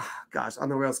 Gosh, on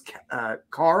the rails.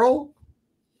 Carl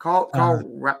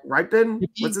Ripken.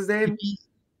 What's his name?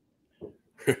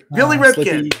 Billy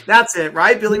Ripken. That's it,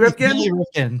 right? Billy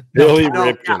Ripken. Billy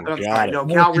No, Ripken. Cal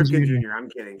Ripken Jr. I'm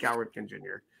kidding. Cal Ripken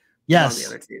Jr. Yes. On the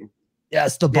other team.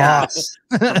 Yes, the boss.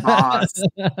 The boss.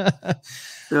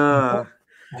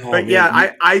 But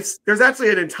yeah, I there's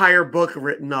actually an entire book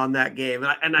written on that game,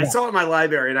 and I saw it in my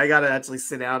library, and I got to actually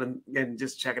sit down and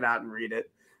just check it out and read it.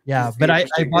 Yeah, but I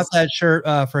bought that shirt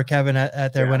for Kevin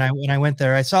at there when I went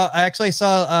there. I actually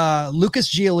saw Lucas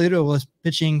Giolito was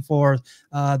pitching for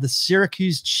the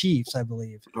Syracuse Chiefs, I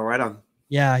believe. Oh, right on.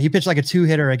 Yeah, he pitched like a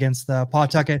 2-hitter against the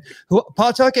Pawtucket.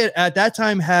 Pawtucket at that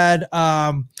time had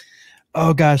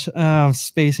oh gosh,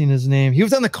 spacing his name. He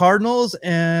was on the Cardinals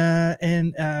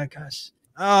and gosh,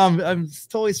 I'm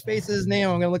totally spacing his name.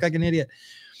 I'm gonna look like an idiot.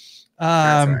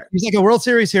 He's like a World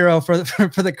Series hero for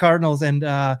the Cardinals and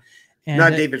not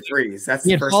David Freese. That's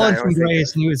the first time from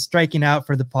grace, and he was striking out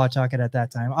for the Pawtucket at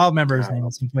that time. I'll remember his name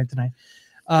at some point tonight.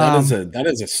 That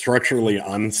is a structurally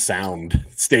unsound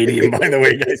stadium, by the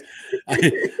way, guys.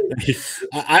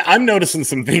 I'm noticing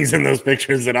some things in those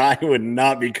pictures that I would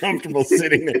not be comfortable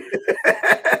sitting there.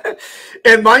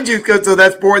 And mind you, so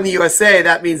that's born in the USA.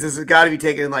 That means this has got to be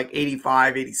taken in like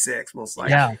 85, 86, most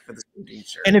likely. Yeah. For the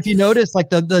shirt. And if you notice, like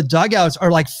the dugouts are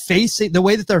like facing, the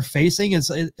way that they're facing is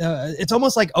it's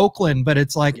almost like Oakland, but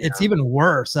it's like it's even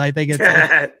worse. I think it's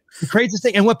the craziest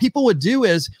thing. And what people would do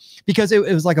is, because it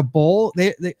was like a bowl,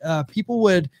 people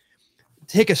would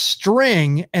take a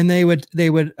string and they would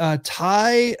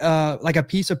tie like a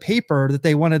piece of paper that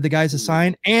they wanted the guys to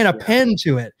sign and a pen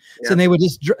to it. Yeah. So they would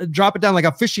just drop it down like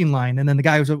a fishing line, and then the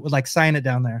guy would like sign it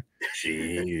down there.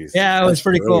 Jeez. Yeah, it was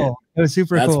pretty cool. It was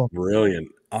super cool. Brilliant.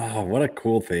 Oh, what a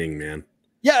cool thing, man.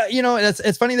 Yeah,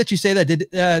 it's funny that you say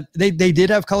that. They did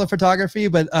have color photography,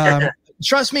 but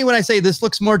trust me when I say this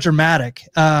looks more dramatic.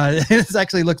 This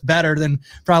actually looks better than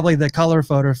probably the color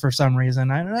photo for some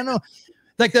reason. I don't know.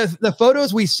 Like the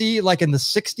photos we see like in the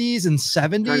 60s and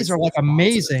 70s are like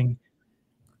amazing.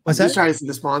 What's that? I'm just trying to see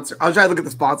the sponsor. I was trying to look at the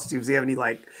sponsor too, if they have any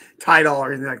like Tidal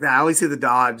or anything like that. I always see the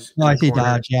Dodge. Oh, I see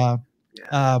Dodge. Yeah.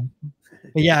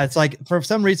 But yeah, it's like for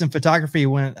some reason photography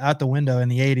went out the window in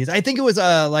the 80s. I think it was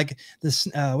like this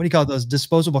what do you call it, those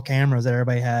disposable cameras that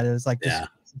everybody had. It was like this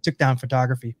took down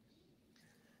photography.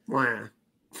 Wow.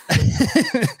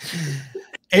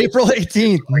 April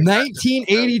 18th,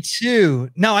 1982.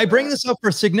 Now I bring this up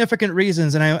for significant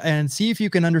reasons and see if you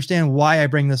can understand why I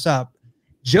bring this up.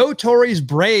 Joe Torre's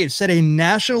Braves set a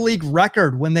National League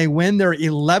record when they win their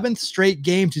 11th straight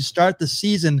game to start the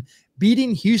season,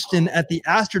 beating Houston at the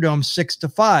Astrodome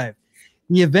 6-5.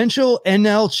 The eventual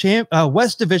NL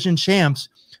West Division champs,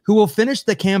 who will finish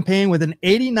the campaign with an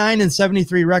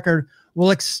 89-73 record,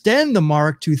 will extend the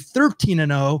mark to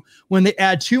 13-0 when they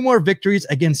add 2 more victories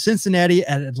against Cincinnati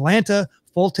at Atlanta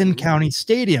Fulton County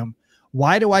Stadium.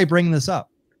 Why do I bring this up?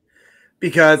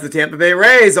 Because the Tampa Bay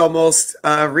Rays almost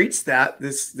reached that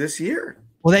this year.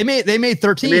 Well, they made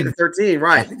 13. They made the 13,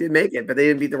 right? They did make it, but they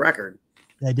didn't beat the record.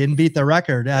 They didn't beat the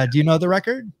record. Do you know the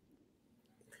record?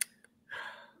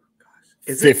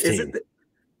 Is 15.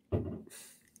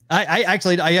 I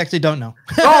actually don't know.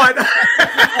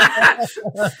 I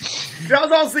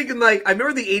was also thinking, like, I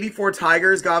remember the 84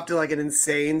 Tigers got off to like an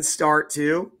insane start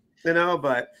too,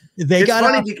 but they got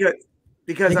funny off,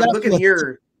 because I'm looking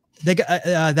here. They got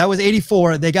that was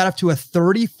 84. They got up to a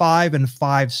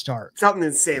 35-5 start. Something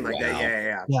insane like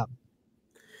that. Yeah.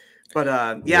 But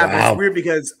but it's weird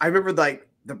because I remember like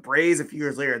the Braves a few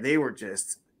years later, they were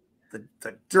just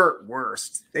the dirt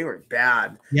worst. They were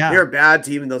bad. Yeah. They were a bad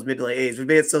team in those mid to late 80s. We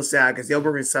made it so sad because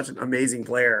Yelberg is such an amazing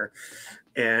player.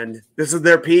 And this is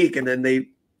their peak. And then they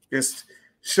just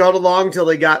shot along until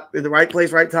they got in the right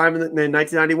place, right time in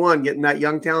 1991, getting that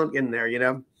young talent in there,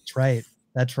 That's right.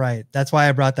 That's right. That's why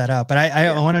I brought that up. But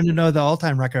I wanted to know the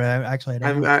all-time record.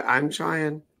 I'm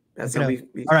trying. That's all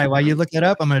right. While you look that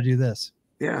up, I'm going to do this.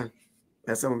 Yeah.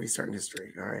 That's going to be starting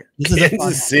history. All right.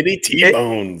 Kansas City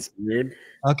T-Bones, dude.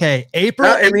 Okay.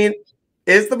 April.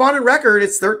 It's the modern record.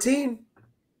 It's 13.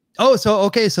 Oh, so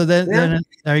then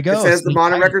there you go. It says the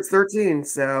modern record's 13.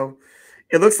 So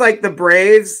it looks like the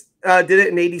Braves did it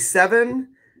in 87.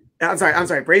 I'm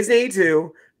sorry. Braves in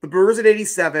 82, the Brewers in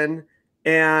 87,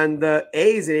 and the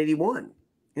A's in 81.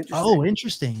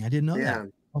 Interesting. I didn't know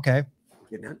that. Okay.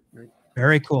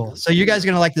 Very cool. So you guys are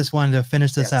going to like this one to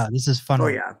finish this out. This is fun. Oh,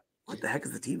 yeah. What the heck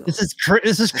is the T-Bone? This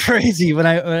is crazy. When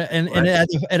and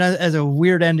it has a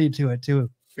weird ending to it too.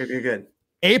 You're good.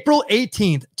 April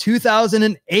 18th,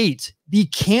 2008, the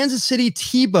Kansas City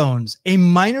T-Bones, a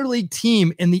minor league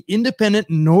team in the Independent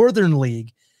Northern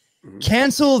League,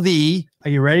 cancel the,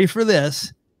 are you ready for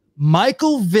this,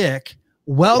 Michael Vick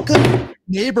Welcome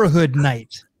Neighborhood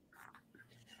Night.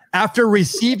 After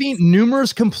receiving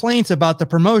numerous complaints about the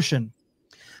promotion,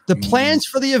 the plans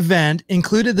for the event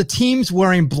included the teams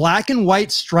wearing black and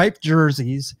white striped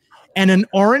jerseys and an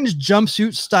orange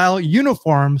jumpsuit style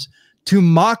uniforms to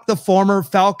mock the former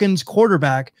Falcons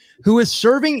quarterback, who is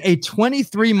serving a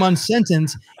 23-month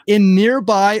sentence in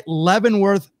nearby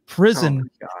Leavenworth prison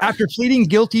after pleading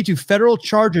guilty to federal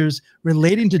charges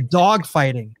relating to dog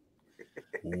fighting.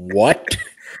 What?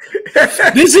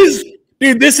 This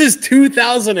is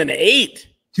 2008.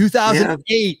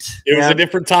 2008. It was a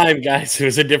different time, guys. It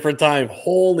was a different time.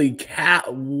 Holy cow.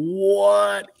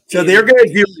 What? So they're going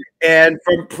to do it, and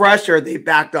from pressure, they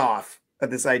backed off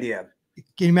of this idea.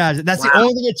 Can you imagine? That's the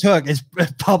only thing it took is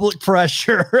public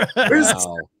pressure. That's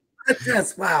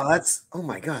oh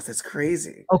my gosh, that's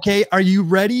crazy. Okay, are you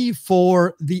ready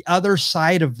for the other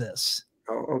side of this?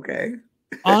 Oh, okay.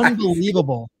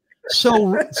 Unbelievable.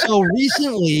 So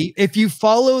recently, if you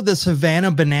follow the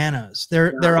Savannah Bananas,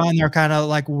 they're on their kind of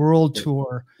like world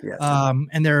tour. Yes.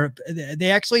 And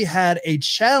they actually had a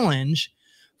challenge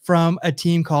from a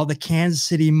team called the Kansas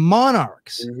City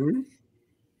Monarchs. Mm-hmm.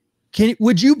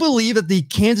 Would you believe that the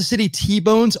Kansas City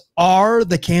T-Bones are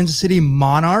the Kansas City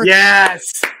Monarchs? Yes.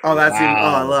 Oh,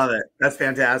 I love it. That's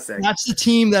fantastic. That's the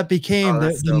team that became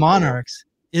the Monarchs.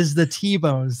 Cool. Is the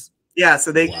T-Bones. Yeah.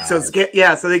 So they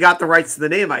got the rights to the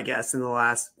name, I guess, in the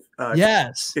last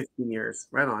 15 years.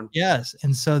 Right on. Yes.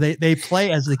 And so they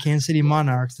play as the Kansas City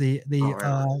Monarchs.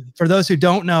 For those who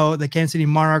don't know, the Kansas City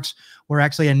Monarchs were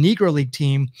actually a Negro League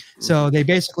team. So they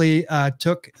basically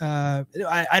took I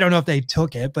don't know if they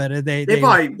took it, but they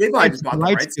probably just bought the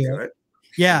rights to it.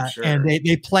 Yeah, sure. And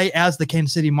they play as the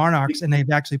Kansas City Monarchs, and they've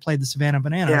actually played the Savannah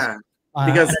Bananas. Yeah,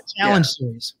 because and a challenge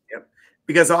series. Yep.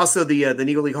 Because also the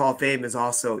Negro League Hall of Fame is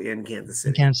also in Kansas City.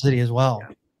 In Kansas City as well.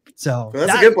 Yeah. So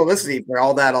that's a good publicity for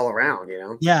all that all around, you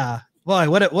know? Yeah. Boy,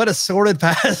 what a sordid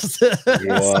past. Oh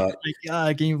my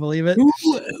God, can you believe it?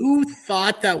 Who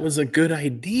thought that was a good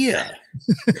idea?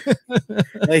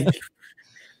 Like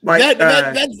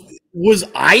was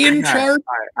I in charge?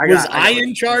 Was I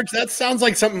in charge? That sounds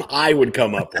like something I would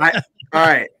come up with. All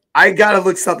right. I got to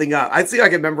look something up. I think I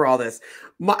can remember all this.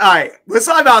 All right. Let's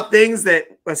talk about things that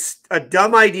was a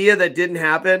dumb idea that didn't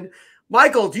happen.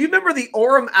 Michael, do you remember the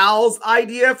Orem Owls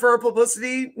idea for a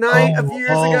publicity night a few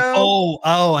years ago?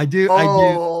 I do.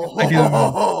 I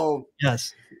do.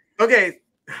 Yes. Okay.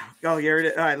 Oh, here it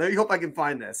is. All right. Let me hope I can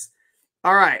find this.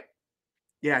 All right.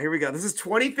 Yeah, here we go. This is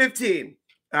 2015.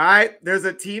 All right. There's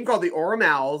a team called the Orem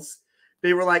Owls.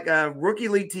 They were like a rookie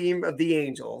league team of the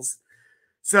Angels.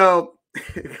 So,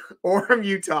 Orem,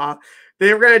 Utah.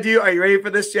 They were going to do, are you ready for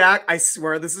this, Jack? I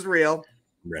swear this is real.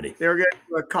 Ready. They were going to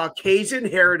do a Caucasian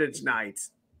Heritage Night.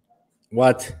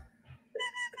 What?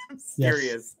 I'm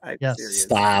serious. Yes. I'm serious.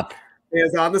 Stop.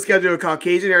 It's on the schedule, a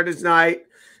Caucasian Heritage Night.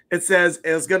 It says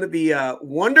it was going to be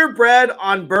Wonder Bread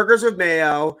on burgers with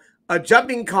mayo, a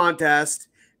jumping contest,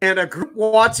 and a group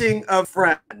watching of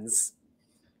friends.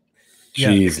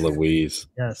 Jeez Louise.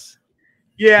 Yes.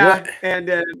 Yeah. What? And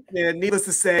needless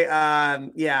to say,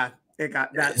 yeah, it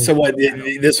got that. So what?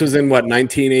 This was in what,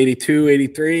 1982,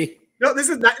 83? No, this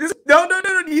is not. No.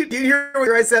 You hear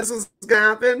what I said this was going to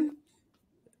happen?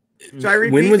 Should I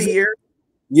repeat the year?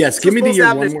 Yes, give me the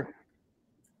year one more.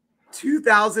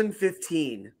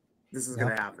 2015. This is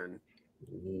going to happen.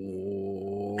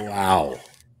 Wow.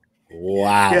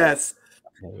 Yes.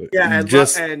 Yeah,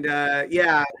 and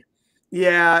yeah.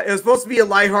 It was supposed to be a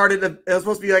lighthearted. It was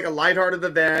supposed to be like a lighthearted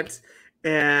event,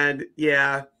 and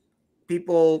yeah,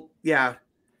 people, yeah.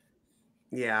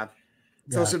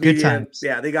 Social media, times.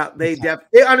 yeah, they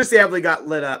understandably got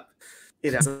lit up.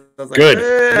 You know, so I was like, good.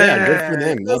 Yeah, good for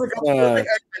them. I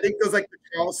think it was like the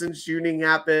Charleston shooting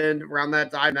happened around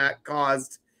that time that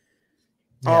caused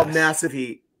massive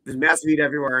heat. There's massive heat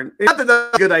everywhere, and not that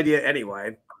that's a good idea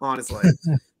anyway. Honestly,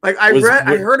 like I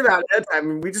heard about it at the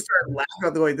time, and we just started laughing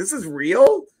about the way this is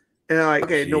real, and I'm like,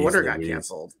 okay, no wonder it got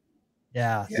canceled.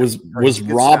 Yeah. Was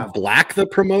Rob Black the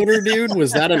promoter, dude?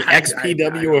 Was that an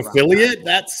XPW affiliate?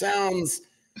 That sounds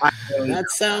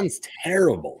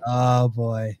terrible. Oh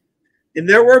boy. And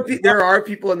there are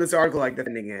people in this article like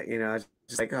defending it. You know, it's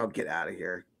just like, oh, get out of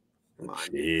here. Come on.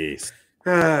 Jeez.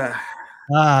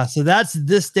 So that's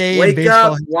this day. Wake in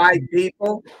baseball. up, white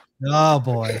people. Oh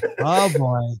boy.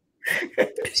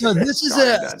 So this is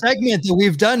a segment that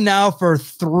we've done now for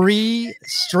 3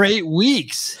 straight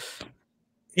weeks.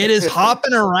 It is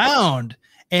hopping around,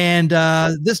 and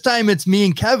this time it's me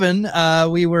and Kevin.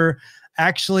 We were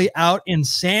actually out in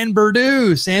San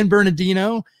Bernardino,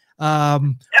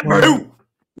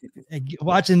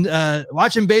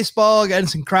 watching baseball, getting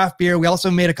some craft beer. We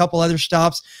also made a couple other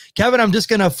stops. Kevin, I'm just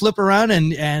gonna flip around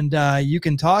and you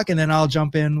can talk, and then I'll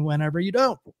jump in whenever you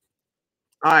don't.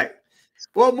 All right.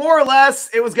 Well, more or less,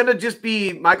 it was gonna just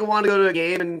be Michael wanted to go to a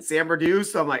game in San Bernardino,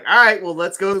 so I'm like, all right, well,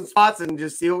 let's go to the spots and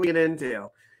just see what we get into.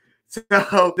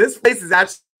 So this place is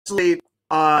actually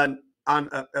on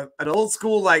an old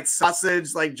school like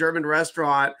sausage like German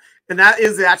restaurant, and that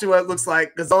is actually what it looks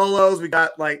like. Gazzolos, we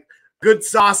got like good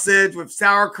sausage with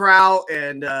sauerkraut,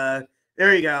 and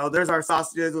there you go. There's our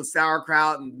sausages with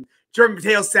sauerkraut and German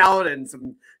potato salad and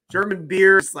some German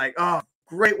beers. Like, oh,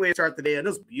 great way to start the day. And it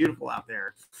was beautiful out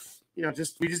there. You know,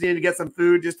 we just needed to get some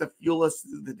food just to fuel us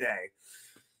through the day.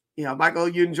 You know, Michael,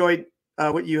 you enjoyed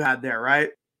what you had there, right?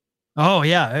 Oh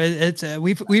yeah, it's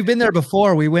we've been there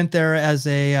before. We went there as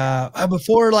a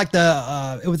before like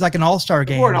it was like an all-star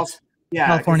game.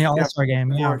 California All-Star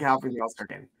game. Yeah, California All-Star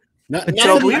game.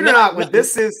 So believe it or not, what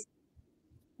this is,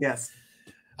 yes.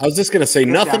 I was just gonna say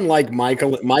nothing like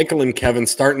Michael and Kevin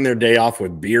starting their day off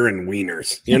with beer and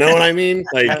wieners. You know what I mean?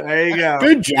 Like, there you go.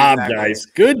 Good job, guys.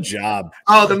 Good job.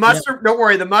 Oh, the mustard. Don't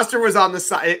worry. The mustard was on the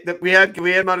side. We had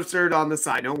mustard on the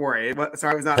side. Don't worry.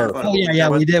 Sorry, it was not. Oh yeah,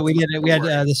 we did. We had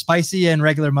the spicy and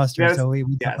regular mustard. Yes, so we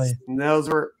yes. And those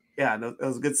were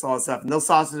those good solid stuff. And those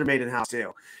sausages are made in house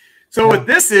too. So what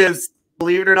this is,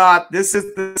 believe it or not, this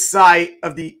is the site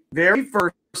of the very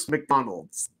first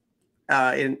McDonald's.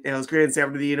 It was created in San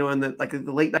Bernardino in the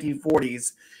late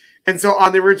 1940s, and so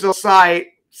on the original site,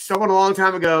 someone a long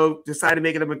time ago decided to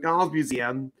make it a McDonald's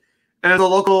museum, and there's a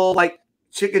local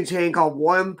chicken chain called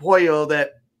One Pollo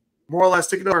that more or less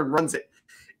took it over and runs it.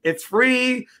 It's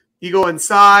free. You go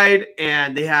inside,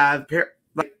 and they have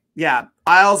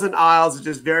aisles and aisles of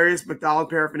just various McDonald's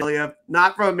paraphernalia,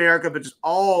 not from America, but just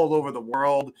all over the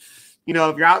world. if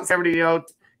you're out in San Bernardino,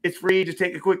 it's free. Just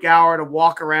take a quick hour to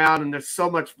walk around, and there's so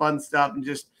much fun stuff. And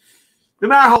just no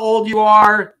matter how old you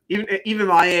are, even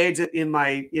my age, in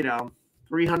my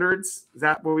 300s, is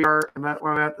that where we are? Am that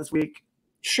where I'm at this week?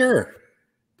 Sure,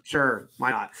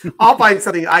 why not? I'll find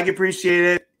something I can appreciate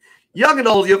it. Young and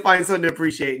old, you'll find something to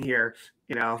appreciate in here.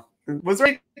 Was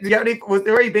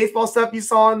there any baseball stuff you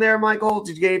saw in there, Michael?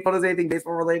 Did you get any photos, anything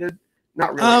baseball related?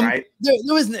 Not really, right?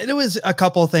 There was a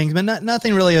couple of things, but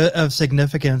nothing really of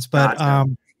significance. But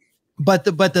Gotcha.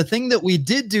 but the thing that we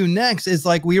did do next is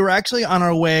like we were actually on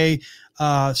our way. We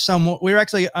were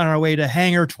actually on our way to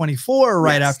Hangar 24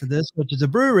 right after this, which is a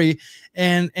brewery,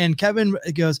 and Kevin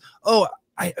goes, "Oh,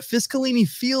 Fiscalini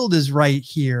Field is right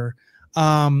here,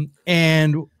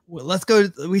 and let's go.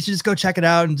 We should just go check it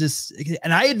out."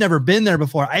 And I had never been there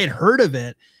before. I had heard of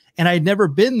it, and I had never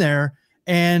been there.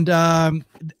 And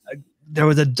there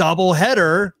was a double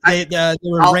header. They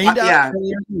were rained out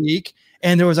earlier in the week,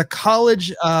 and there was a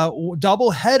college double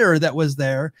header that was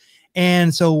there.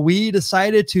 And so we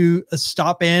decided to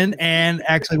stop in and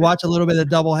actually watch a little bit of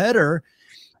the doubleheader.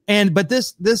 But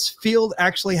this field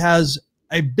actually has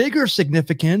a bigger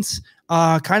significance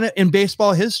kind of in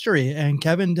baseball history. And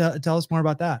Kevin, tell us more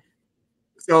about that.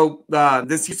 So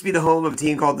this used to be the home of a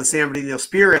team called the San Bernardino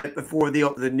Spirit before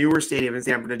the newer stadium in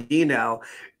San Bernardino.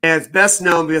 And it's best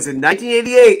known because in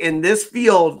 1988 in this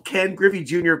field, Ken Griffey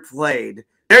Jr. played.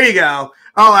 There you go.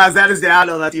 Oh, is that his dad?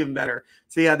 Oh, that's even better.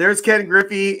 So, yeah, there's Ken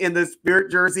Griffey in the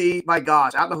Spirit jersey. My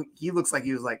gosh, I don't know. He looks like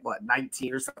he was like,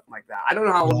 19 or something like that. I don't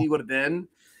know how old he would have been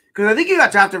because I think he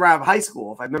got drafted right out of high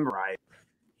school, if I remember right.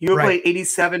 He would play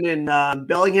 87 in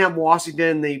Bellingham,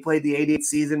 Washington. Then he played the 88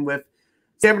 season with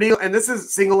San Bernardino. And this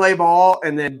is single A ball.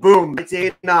 And then, boom,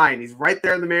 1989. He's right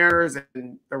there in the Mariners,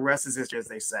 and the rest is history, as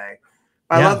they say.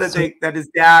 I love that his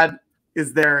dad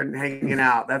is there and hanging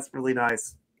out. That's really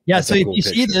nice. Yeah, so if you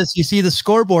see this, you see the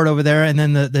scoreboard over there, and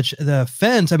then the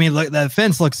fence. I mean, look, the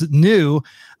fence looks new.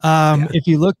 If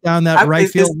you look down that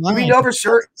field line, do we know for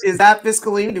sure? Is that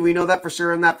Fiscalini? Do we know that for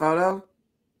sure in that photo?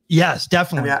 Yes,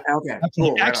 definitely. Okay.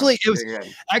 Definitely. Cool.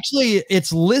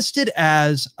 It's listed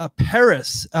as a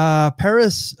Paris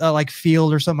like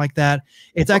field or something like that.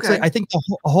 It's actually I think the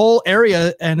whole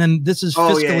area, and then this is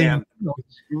Fiscalini.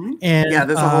 Mm-hmm. And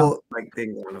there's a whole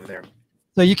thing going over there.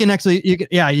 So you can actually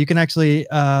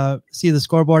see the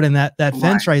scoreboard and that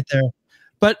fence right there.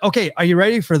 But okay, are you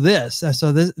ready for this?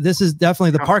 So this is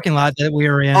definitely the parking lot that we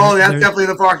were in. Oh, that's definitely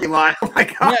the parking lot. Oh my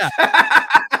god. Yeah.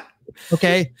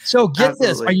 Okay, so get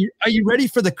this. Are you ready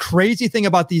for the crazy thing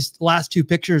about these last two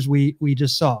pictures we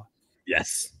just saw?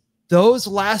 Yes. Those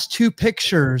last two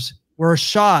pictures were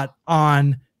shot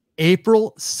on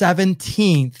April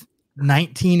 17th,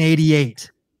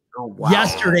 1988. Oh wow.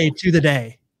 Yesterday to the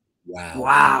day.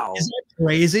 Wow. Isn't that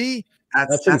crazy?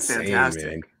 That's insane, fantastic.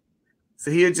 Man.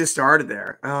 So he had just started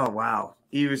there. Oh wow.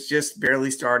 He was just barely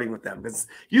starting with them because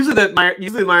usually the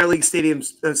minor league stadium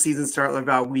season start like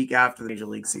about a week after the major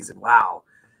league season. Wow.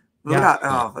 Look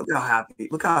how happy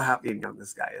and young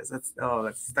this guy is. That's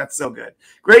so good.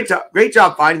 Great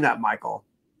job finding that, Michael.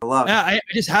 I love it. Yeah, I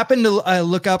just happened to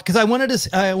look up because I wanted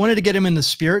to get him in the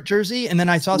Spirit jersey, and then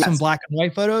I saw some black and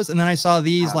white photos, and then I saw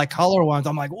these like color ones.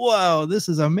 I'm like, whoa, this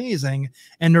is amazing,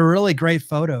 and they're really great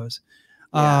photos.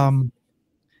 That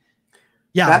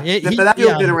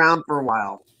field's been around for a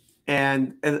while,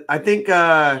 and I think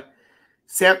the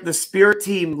Spirit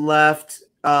team left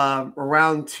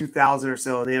around 2000 or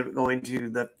so. They ended up going to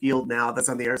the field now that's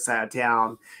on the other side of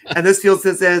town, and this field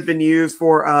since then has been used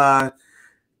for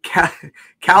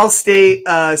Cal State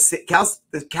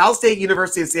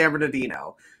University of San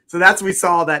Bernardino. So that's what we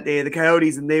saw that day, the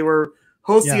Coyotes, and they were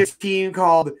hosting a team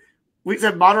called, we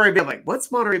said Monterey Bay. I'm like,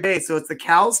 what's Monterey Bay? So it's the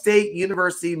Cal State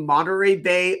University Monterey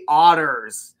Bay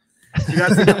Otters. You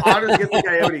guys see the Otters against the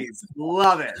Coyotes.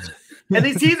 Love it. And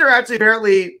these teams are actually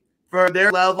apparently, for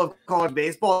their level of college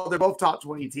baseball, they're both top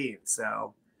 20 teams.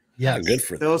 So yeah, good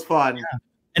for them. That was fun. Yeah.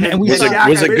 And we was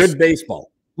it good baseball?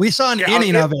 We saw an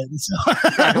inning of it. So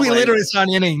we literally saw an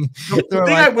inning.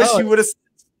 The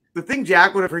thing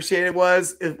Jack would have appreciated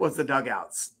was the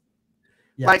dugouts.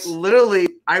 Yes. Like literally,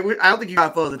 I don't think you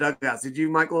got a photo of the dugouts. Did you,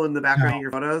 Michael, in the background of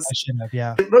your photos? I shouldn't have.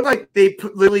 Yeah. It looked like they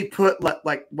literally put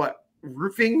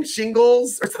roofing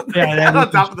shingles or something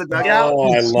on top of the dugout.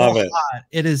 Oh, I love it. Hot.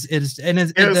 It was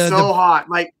so hot.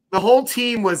 Like the whole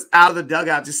team was out of the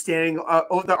dugout, just standing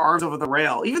over their arms over the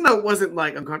rail. Even though it wasn't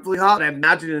like uncomfortably hot, I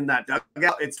imagine in that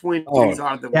dugout, it's 20 degrees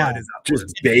hotter than what it is up.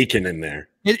 Just baking in there.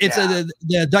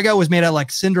 The dugout was made out of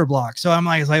like cinder blocks, so I'm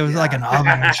like, it was like an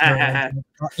oven.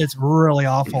 It's really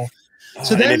awful.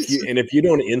 So then, if you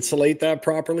don't insulate that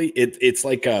properly, it's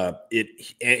like it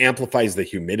amplifies the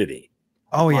humidity.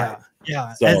 Oh yeah.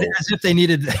 Yeah, So, as if they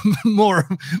needed more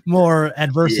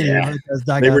adversity. Yeah.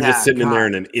 They were just sitting in there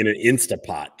in an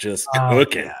Instapot, just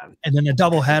cooking. Yeah. And then a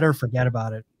double header, forget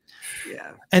about it.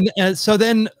 Yeah. And so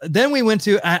then we went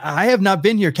to, I have not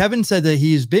been here. Kevin said that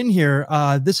he's been here.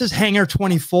 This is Hangar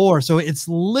 24. So it's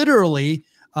literally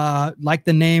like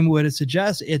the name would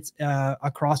suggest, it's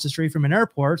across the street from an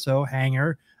airport. So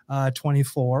Hangar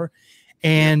 24.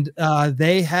 And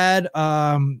they had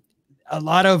a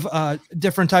lot of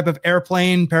different type of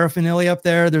airplane paraphernalia up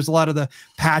there. There's a lot of the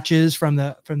patches from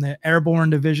the airborne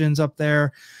divisions up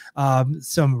there.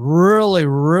 Some really,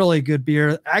 really good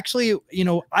beer. Actually, you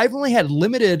know, I've only had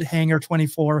limited Hangar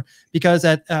 24 because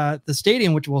at the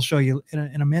stadium, which we'll show you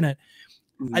in a minute,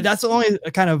 that's the only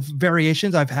kind of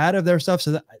variations I've had of their stuff.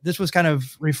 So this was kind of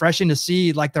refreshing to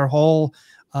see like their whole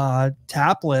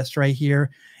tap list right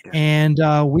here. And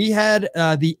we had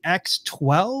the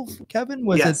X12, Kevin,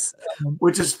 was yes. it?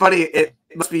 Which is funny. It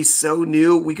must be so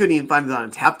new. We couldn't even find it on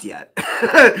Untapped yet.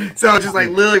 So it's just like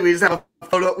literally we just have a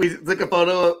photo. We took a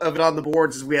photo of it on the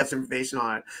board just so we have some information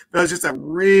on it. But it was just a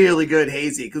really good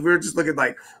hazy because we were just looking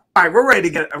like, all right, we're ready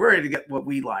to get what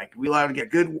we like. We like to get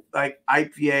good like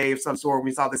IPA of some sort.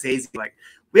 We saw this hazy, like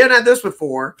we hadn't had this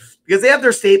before because they have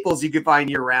their staples you can find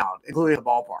year round, including the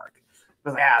ballpark. I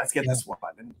was like, let's get this one.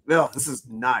 And this is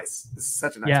nice. This is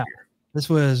such a nice beer. This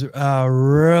was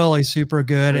really super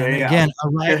good. And again,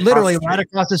 literally right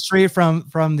across the street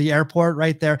from the airport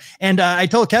right there. And I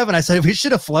told Kevin, I said, we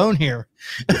should have flown here.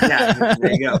 Yeah,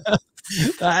 there you go.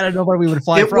 I don't know where we would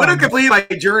fly from. It would have completed my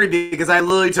journey because I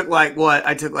literally took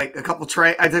I took like a couple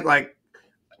trains. I took like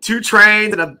 2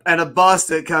 trains and a bus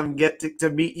to come get to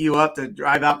meet you up to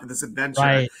drive out for this adventure.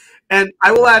 Right. And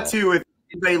I will add too, if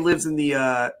anybody lives in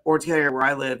the Orange County area where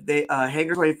I live,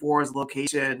 Hangar 24 is a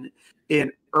location in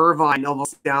Irvine,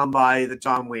 almost down by the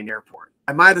John Wayne Airport.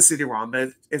 I might have the city wrong,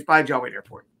 but it's by John Wayne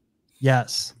Airport.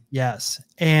 Yes.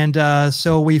 And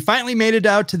so we finally made it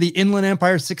out to the Inland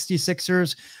Empire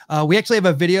 66ers. We actually have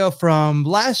a video from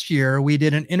last year. We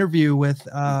did an interview with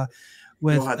some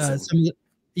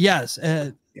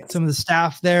of the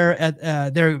staff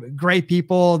there. They're great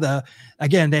people.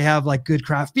 Again, they have like good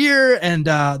craft beer and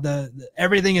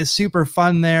everything is super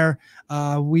fun there.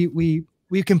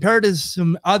 We compared to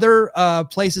some other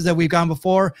places that we've gone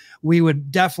before. We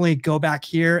would definitely go back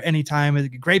here anytime.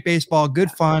 It's great baseball, good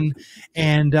fun.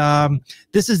 And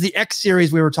this is the X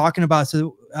series we were talking about.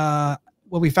 So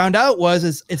what we found out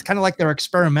was it's kind of like their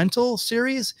experimental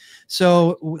series.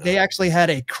 So they actually had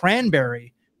a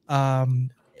cranberry.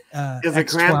 It was a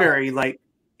cranberry, like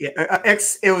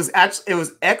X. It was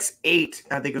X8.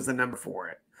 I think was the number for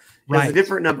it. It was a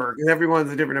different number because everyone's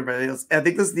a different number. I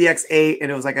think this is the X8, and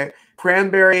it was like a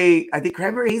cranberry. I think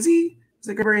cranberry hazy. Is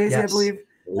it cranberry hazy? Yes. I believe.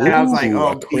 Ooh, and I was like,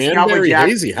 cranberry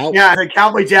hazy. The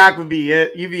Cowboy Jack would be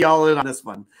it. You'd be all in on this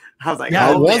one. I was like,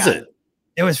 how was it?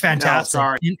 It was fantastic. No,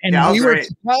 sorry. And we were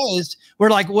surprised. We're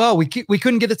like, well, we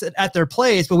couldn't get it at their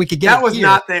place, but we could get that it was here.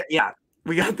 Not there. Yeah,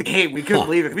 we got the game. We couldn't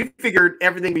believe it. We figured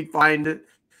everything we'd find.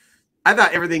 I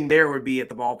thought everything there would be at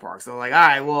the ballpark. So like, all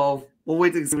right, well, we'll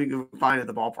wait to see what we can find at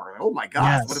the ballpark. Like, oh my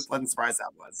gosh, what a pleasant surprise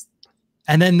that was.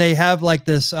 And then they have like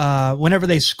this, whenever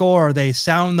they score, they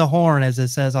sound the horn, as it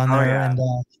says on there. Yeah. And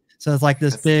so it's like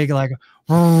this big, like,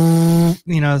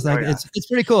 it's like, it's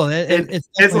pretty cool. It's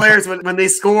hilarious. When they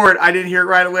scored, I didn't hear it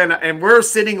right away. And we're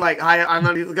sitting like, I'm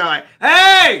on the guy,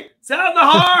 hey, sound the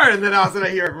horn. And then all of a sudden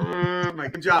I hear,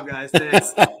 like, good job, guys.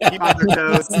 Thanks. Keep on their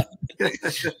toes.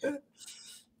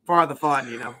 Part of the fun,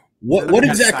 you know. What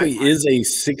exactly is a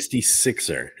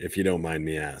 66er, if you don't mind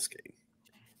me asking?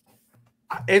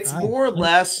 It's more or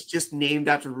less just named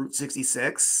after Route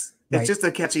 66. It's right. Just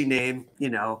a catchy name, you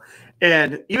know.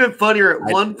 And even funnier,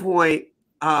 at one point,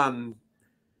 to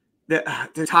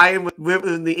tie in with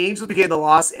when the Angels became the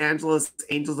Los Angeles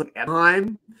Angels of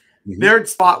Anaheim, their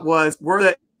spot was we're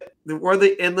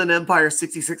the Inland Empire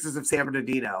 66ers of San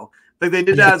Bernardino. Like they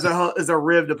did that as a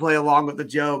rib to play along with the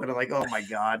joke, and I'm like, oh my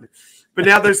god. But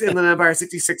now there's Inland Empire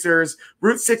 66ers.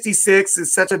 Route 66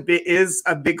 is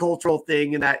a big cultural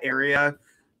thing in that area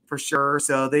for sure.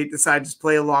 So they decided to just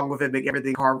play along with it, make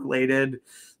everything car related.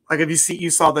 Like if you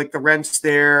saw like the wrench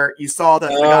there, you saw the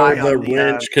guy the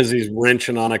wrench because he's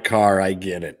wrenching on a car. I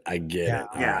get it. Yeah.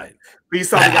 All right. But you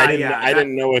saw the guy. I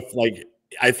didn't know if like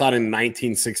I thought in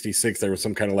 1966 there was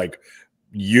some kind of like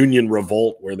union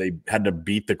revolt where they had to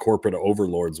beat the corporate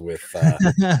overlords with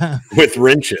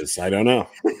wrenches. I don't know.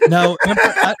 No,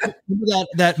 remember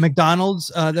that McDonald's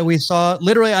that we saw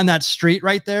literally on that street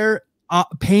right there,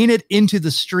 painted into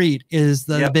the street is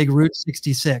the big Route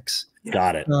 66.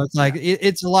 Got it. So it's like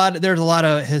it's a lot. There's a lot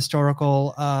of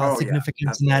historical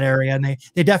significance in that area, and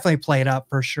they definitely played up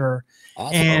for sure.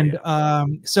 Awesome.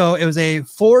 And so it was a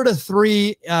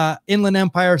 4-3 Inland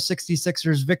Empire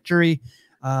 66ers victory.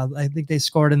 I think they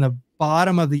scored in the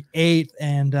bottom of the 8th,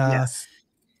 and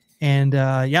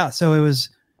so it was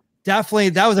definitely,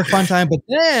 that was a fun time. But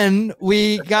then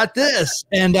we got this,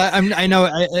 and I know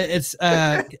it's.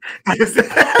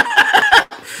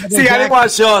 See, I didn't want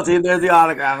to show it to you. There's the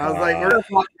autograph. I was like, we're going to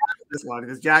talk about this one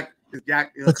because Jack.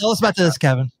 Let's tell us about this,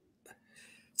 Kevin.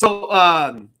 So,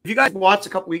 if you guys watched a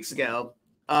couple weeks ago,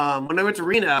 when I went to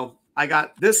Reno, I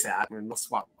got this hat. And let's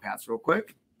swap hats real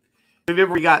quick.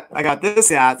 Remember, I got this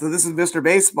hat. So this is Mr.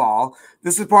 Baseball.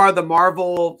 This is part of the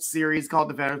Marvel series called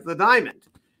Defenders of the Diamond.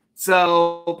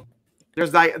 So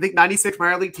there's, I think, 96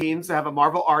 minor league teams that have a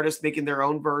Marvel artist making their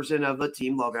own version of the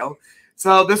team logo.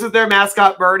 So this is their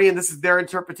mascot, Bernie, and this is their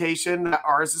interpretation.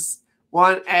 Ours is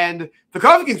one. And the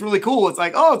cover scheme is really cool. It's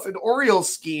like, oh, it's an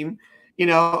Orioles scheme, you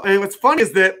know. And what's funny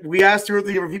is that we asked 2 or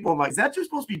 3 different people, I'm like, is that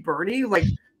just supposed to be Bernie? Like,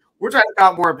 we're trying to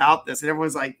find out more about this. And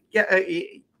everyone's like, yeah,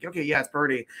 okay, yeah, it's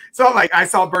Bernie. So I'm like, I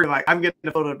saw Bernie, like, I'm getting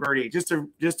a photo of Bernie just to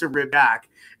rib back.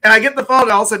 And I get the photo,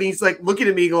 and all of a sudden he's like looking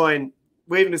at me going,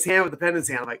 waving his hand with the pen in his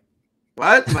hand. I'm like,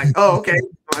 what? I'm like, oh, okay.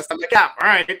 I'm like, yeah, all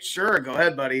right, sure, go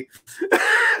ahead, buddy.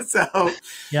 So,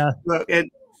 yeah. And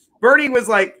Bernie was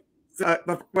like,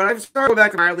 when I started going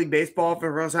back to minor league baseball for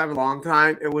the first time in a long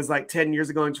time, it was like 10 years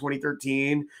ago in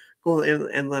 2013. Going in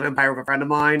Inland Empire with a friend of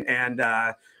mine, and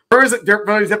Bernie's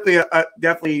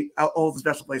definitely holds a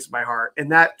special place in my heart.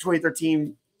 And that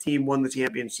 2013 team won the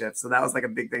championship, so that was like a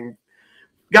big thing.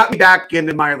 Got me back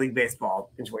into minor league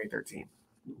baseball in 2013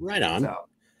 Right on. So,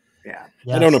 yeah.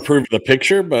 Yes. I don't approve of the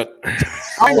picture, but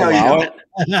I know you don't.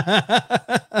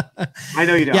 I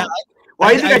know you don't. Yeah, well,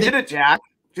 I think I did it, Jack,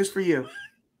 just for you.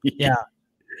 Yeah.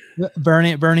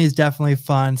 Bernie's definitely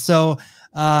fun. So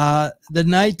the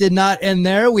night did not end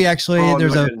there. We actually,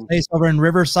 there's a place over in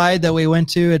Riverside that we went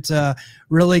to. It's a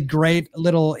really great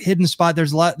little hidden spot.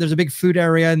 There's a big food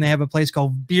area, and they have a place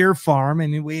called Beer Farm,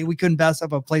 and we couldn't pass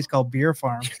up a place called Beer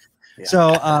Farm. Yeah.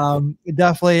 So we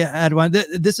definitely had one.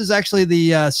 This is actually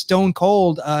the Stone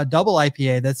Cold double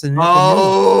IPA. That's an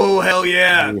hell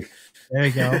yeah! There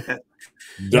you go.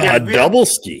 Double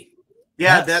ski.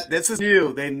 Yeah, yes. This is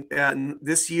new. They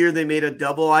this year they made a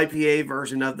double IPA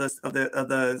version of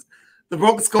the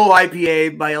Broken Skull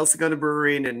IPA by El Segundo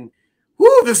Brewery, and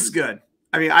whoo, this is good.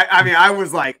 I mean, I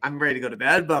was like, I'm ready to go to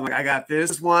bed, but I'm like, I got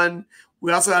this one.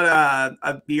 We also had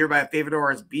a beer by a favorite of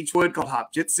ours, Beechwood, called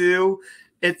Hop Jitsu.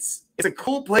 It's a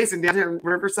cool place in downtown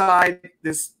Riverside.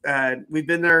 This we've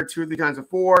been there 2 or 3 times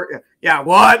before. Yeah,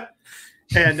 what?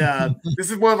 And this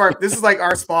is like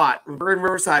our spot. We're in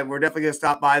Riverside. We're definitely gonna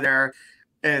stop by there,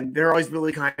 and they're always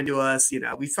really kind to us. You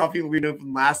know, we saw people we knew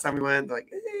from last time we went, like,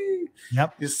 hey,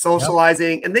 just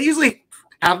socializing, and they usually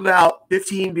have about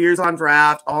 15 beers on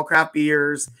draft, all craft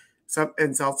beers,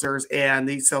 and seltzers, and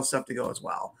they sell stuff to go as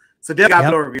well. So definitely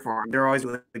got it over Beer Farm. They're always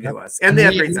really good to us, and they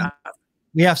have great stuff.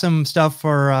 We have some stuff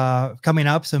for coming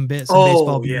up, some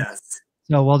baseball. Yes.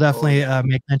 So we'll definitely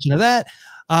make mention of that.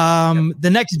 The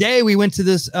next day we went to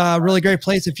this really great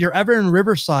place. If you're ever in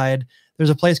Riverside, there's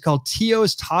a place called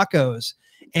Tio's Tacos,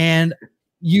 and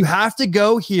you have to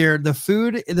go here. The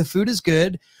food is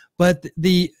good, but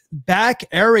the back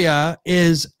area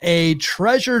is a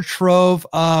treasure trove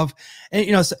of, and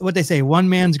you know what they say, one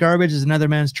man's garbage is another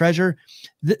man's treasure.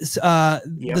 This,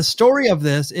 the story of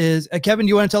this is, Kevin, do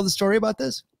you want to tell the story about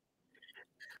this?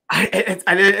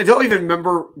 I don't even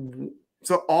remember.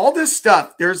 So all this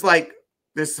stuff, there's like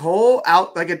this whole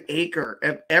out like an acre,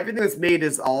 and everything that's made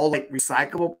is all like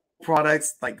recyclable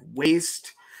products, like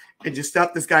waste and just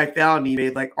stuff this guy found. And he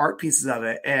made like art pieces of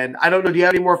it. And I don't know, do you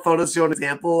have any more photos showing an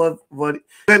example of what?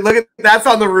 Look at that's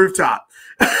on the rooftop.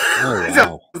 Oh, wow.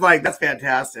 So it's like, that's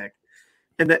fantastic.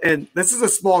 And this is a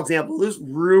small example. There's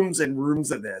rooms and rooms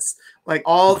of this, like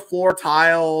all floor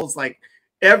tiles, like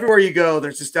everywhere you go,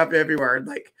 there's just stuff everywhere.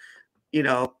 Like, you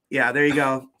know, yeah, there you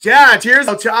go. Yeah, cheers,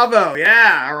 El Chavo.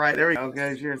 Yeah, all right, there we go.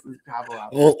 Okay, cheers, Chavo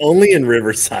out. Well, only in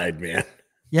Riverside, man.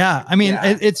 Yeah, I mean,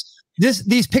 it's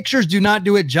these pictures do not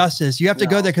do it justice. You have to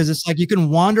go there because it's like you can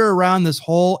wander around this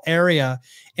whole area,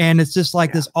 and it's just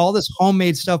like all this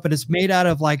homemade stuff, but it's made out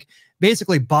of like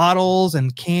basically bottles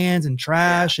and cans and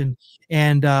trash, and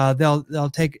they'll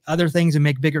take other things and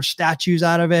make bigger statues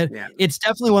out of it. Yeah. It's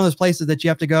definitely one of those places that you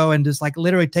have to go and just like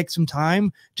literally take some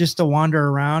time just to wander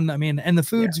around. I mean, and the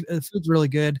food's really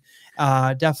good.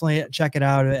 Definitely check it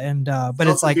out. And but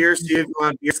it's like beers too. If you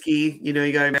want beer ski, you know,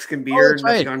 you got a Mexican beer.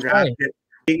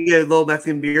 You can get a little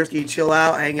Mexican beer ski, chill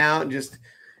out, hang out, and just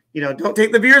don't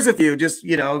take the beers with you. Just,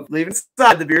 leave it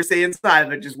inside. The beers stay inside,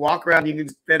 but just walk around. You can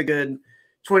spend a good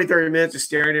 20, 30 minutes just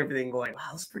staring at everything going, wow,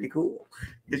 this is pretty cool.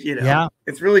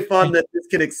 It's really fun that this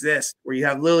can exist where you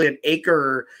have literally an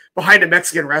acre behind a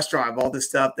Mexican restaurant of all this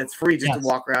stuff that's free just to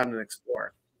walk around and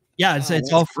explore. Yeah,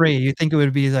 it's all free. You think it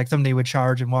would be like somebody would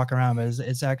charge and walk around, but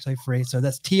it's actually free. So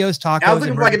that's Tio's Tacos. I was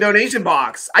looking for like a donation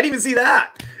box. I didn't even see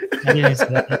that. I didn't see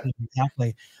that.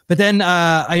 Exactly. But then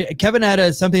Kevin had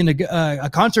a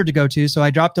concert to go to, so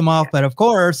I dropped him off. But of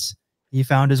course, he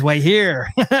found his way here.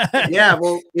 Yeah,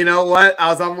 well, you know what? I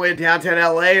was on my way to downtown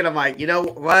LA, and I'm like, you know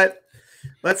what?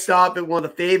 Let's stop at one of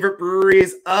the favorite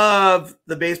breweries of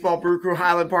the Baseball Brew Crew,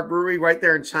 Highland Park Brewery, right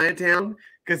there in Chinatown,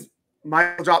 because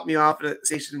Michael dropped me off at a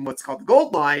station in what's called the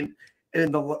Gold Line, and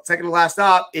then the second to last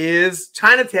stop is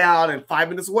Chinatown, and 5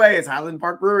 minutes away is Highland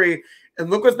Park Brewery. And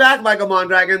look what's back, Michael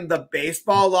Mondragon, the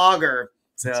baseball lager.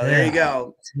 So there you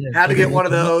go. Had to get one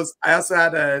of those. I also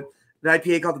had an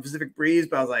IPA called the Pacific Breeze,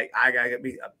 but I was like, I gotta get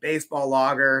me a baseball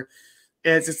lager.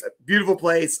 And it's just a beautiful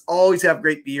place. Always have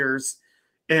great beers.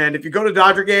 And if you go to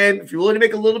Dodger game, if you're willing to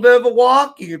make a little bit of a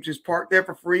walk, you can just park there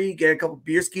for free, get a couple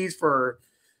beer skis for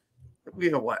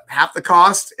half the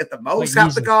cost at the most,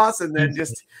 half the cost, and then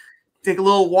just take a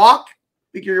little walk,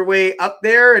 figure your way up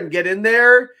there and get in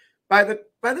there. By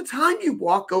the time you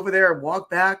walk over there and walk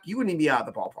back, you wouldn't even be out of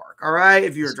the ballpark, all right,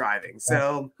 if you were driving.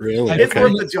 So really, it's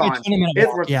worth the jaunt.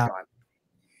 It's worth the jaunt.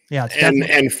 Yeah,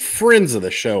 and friends of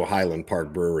the show, Highland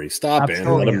Park Brewery, stop in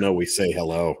and let them know we say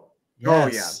hello. Yes. Oh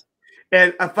yeah,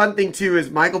 and a fun thing too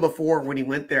is Michael before when he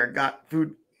went there got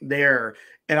food there.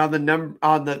 And on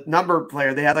the number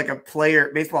player, they had like a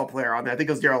baseball player on there. I think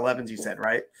it was Daryl Evans, you said,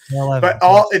 right? But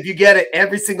if you get it,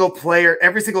 every single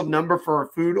number for a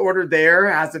food order there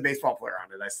has a baseball player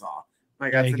on it. I saw.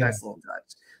 Like that's a nice little touch.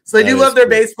 So they do love their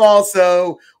baseball.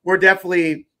 So we're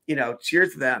definitely,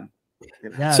 cheers to them.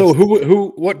 Yeah, so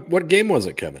what game was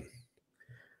it, Kevin?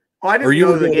 Oh, I didn't or you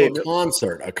go were to the game. A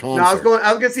concert. No, I was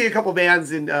going to see a couple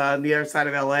bands in on the other side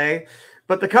of LA,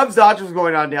 but the Cubs Dodgers was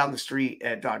going on down the street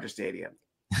at Dodger Stadium.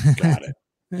 Got it.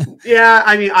 Yeah,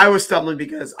 I mean, I was stumbling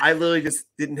because I literally just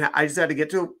I just had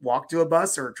to walk to a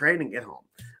bus or a train and get home.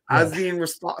 I was being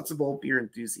responsible beer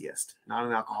enthusiast, not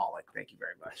an alcoholic. Thank you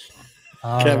very much.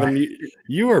 Kevin,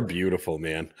 you are beautiful,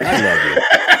 man. I love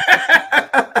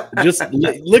you. Just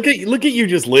look at you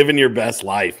just living your best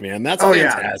life, man. That's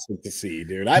fantastic to see,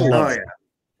 dude. I love it.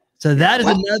 So that is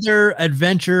another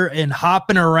adventure in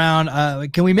hopping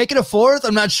around. Can we make it a fourth?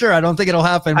 I'm not sure. I don't think it'll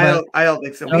happen. I don't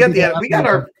think so. We got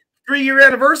our 3-year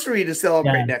anniversary to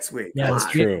celebrate next week. Yeah, that's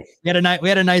true. We had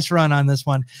a nice run on this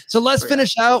one. So let's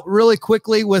finish out really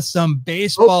quickly with some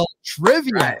baseball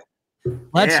trivia. Right.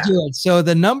 Let's do it. So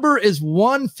the number is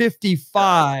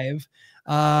 155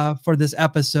 for this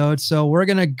episode. So we're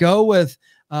gonna go with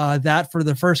that for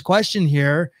the first question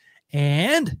here.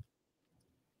 And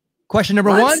question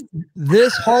number one,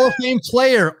 this Hall of Fame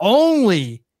player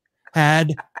only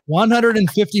had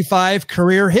 155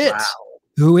 career hits. Wow.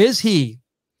 Who is he?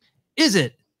 Is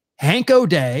it Hank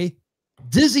O'Day,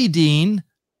 Dizzy Dean,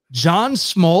 John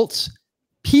Smoltz,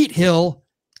 Pete Hill,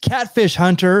 Catfish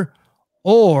Hunter,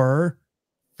 or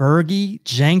Fergie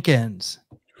Jenkins?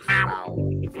 Wow.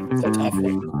 It's a tough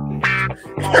one.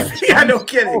 Yeah, no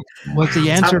kidding. What's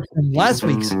the answer from last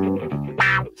week's?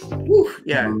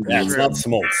 Yeah, that's not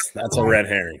Smoltz. That's a red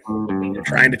herring. You're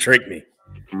trying to trick me.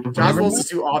 John Smoltz is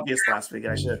too obvious last week.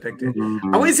 I should have picked it.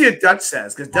 I want to see what Dutch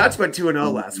says because Dutch went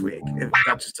 2-0 last week. If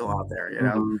Dutch is still out there,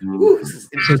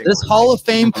 So this Hall of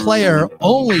Fame player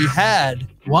only had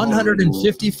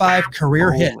 155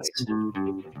 career hits.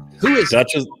 Who is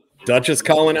Dutch is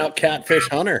calling out Catfish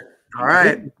Hunter. All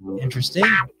right. Interesting.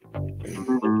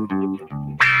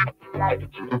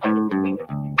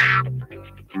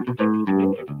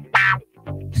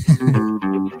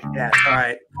 Yeah, all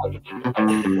right.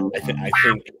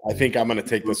 I think I'm gonna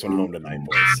take this one home tonight,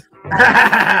 boys.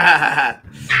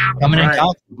 Coming in, Right.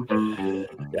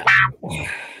 Yeah.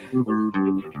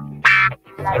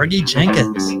 Fergie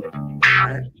Jenkins.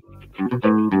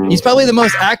 He's probably the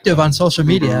most active on social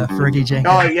media, Fergie Jenkins.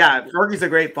 Oh yeah, Fergie's a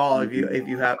great follow if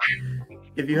you have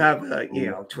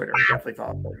Twitter, definitely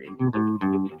follow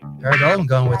Fergie. There we go. I'm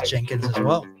going with Jenkins as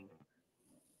well.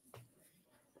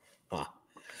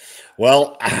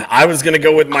 Well, I was going to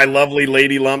go with my lovely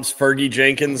Lady Lumps, Fergie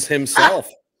Jenkins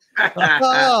himself.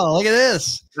 Oh, look at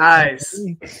this. Nice.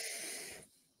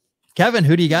 Kevin,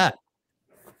 who do you got?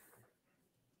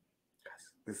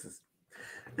 This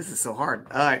is so hard.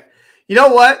 All right. You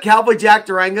know what? Cowboy Jack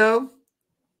Durango.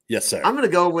 Yes, sir. I'm going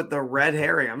to go with the red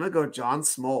herring. I'm going to go John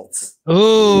Smoltz.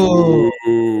 Ooh.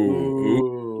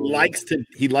 Ooh.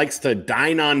 likes to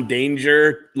dine on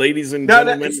danger, ladies and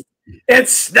gentlemen.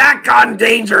 It's snack on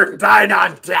danger, dine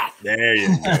on death. There you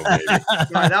go, baby.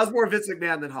 Sorry, that was more Vince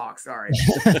McMahon than Hawk. Sorry.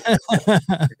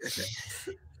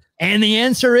 And the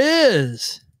answer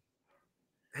is,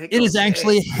 it is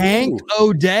actually Hank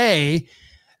O'Day.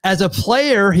 As a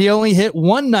player, he only hit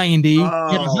 190, hit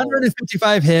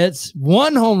 155 hits,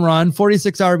 1 home run,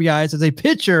 46 RBIs. As a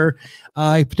pitcher,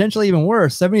 potentially even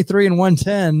worse, 73 and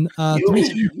 110.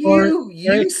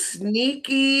 You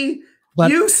sneaky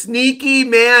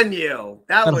man, you.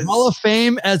 That was Hall of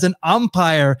Fame as an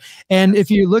umpire. And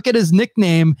if you look at his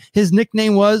nickname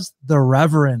was the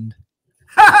Reverend.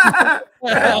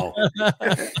 Wow.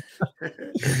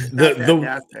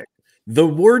 The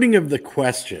wording of the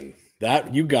question.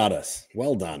 That you got us.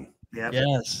 Well done. Yep.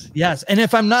 Yes. And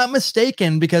if I'm not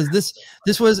mistaken, because this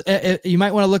was, you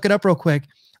might want to look it up real quick.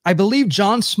 I believe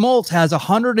John Smoltz has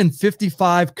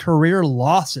 155 career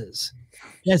losses.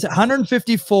 He has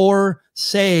 154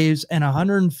 saves and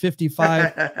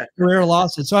 155 career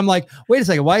losses. So I'm like, wait a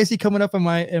second, why is he coming up in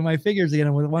my figures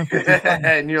again with 155?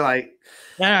 And you're like,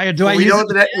 we know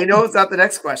it's not the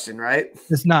next question, right?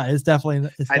 It's not. It's definitely.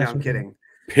 I know. I'm kidding.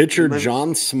 Pitcher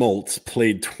John Smoltz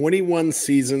played 21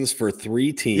 seasons for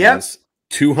 3 teams,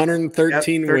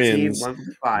 213 wins,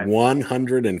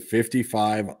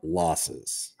 155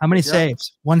 losses. How many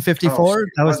saves? 154?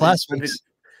 That was last week's.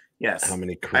 Yes. How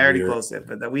many I already closed it,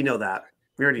 but we know that.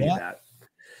 We already knew that.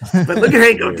 But look at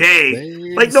Hank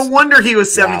O'Day. Like, no wonder he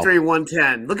was 73,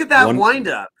 110. Look at that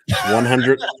windup.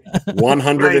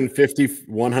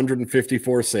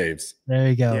 154 saves. There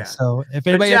you go. Yeah. So if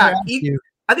anybody ever asks you,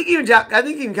 I think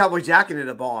even Cowboy Jack can hit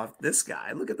a ball off this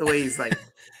guy. Look at the way he's like.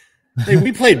 Hey,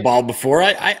 we played ball before.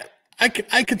 I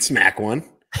could smack one.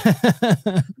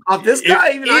 Off this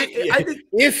guy,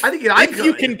 if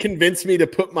you can convince me to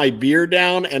put my beer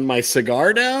down and my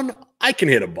cigar down, I can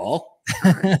hit a ball.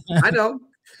 Right. I know.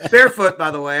 Barefoot,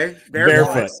 by the way.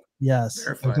 Barefoot. Yes,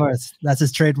 barefoot. Of course. That's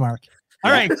his trademark.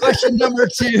 All right, question number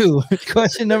 2.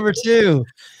 Question number 2.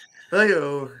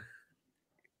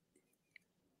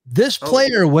 This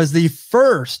player was the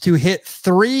first to hit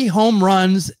 3 home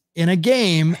runs in a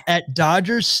game at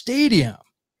Dodgers Stadium.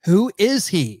 Who is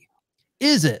he?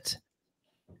 Is it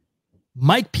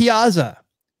Mike Piazza,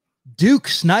 Duke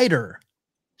Snider,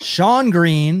 Sean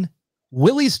Green,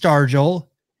 Willie Stargell,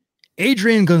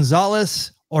 Adrian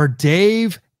Gonzalez, or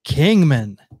Dave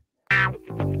Kingman?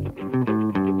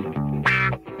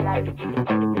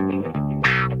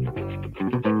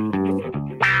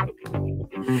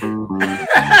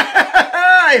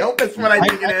 I hope that's what I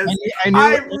think it is.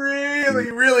 I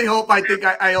really hope. I hope it's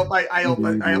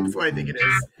what I think it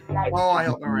is. Oh, I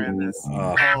hope I'm right on this.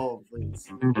 Oh, please.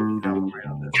 I'm right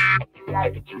on this.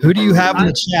 Who do you have in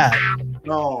the chat?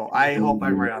 Oh, I hope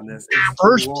I'm right on this.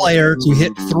 First player to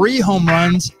hit 3 home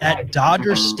runs at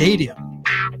Dodger Stadium.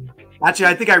 Actually,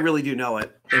 I think I really do know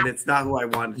it, and it's not who I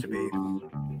want it to be.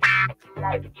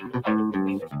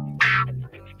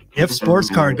 If Sports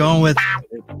Card going with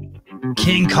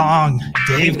King Kong,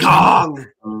 Dave Kong.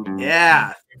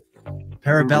 Yeah.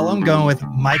 Parabellum going with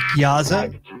Mike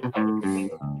Piazza.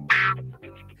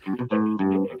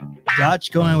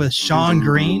 Dutch going with Sean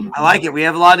Green. I like it. We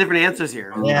have a lot of different answers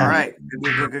here. Yeah. All right.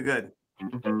 Good.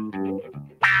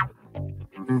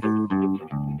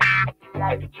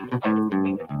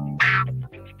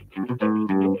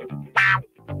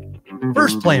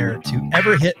 First player to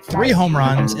ever hit 3 home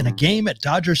runs in a game at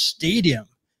Dodger Stadium.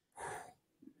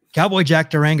 Cowboy Jack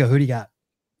Durango, who do you got?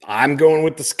 I'm going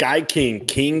with the Sky King,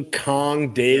 King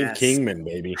Kong Dave Kingman,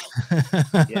 baby.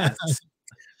 Yes.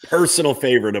 Personal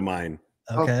favorite of mine.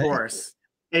 Okay. Of course.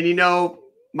 And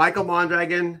Michael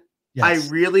Mondragon, Yes. I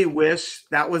really wish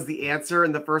that was the answer.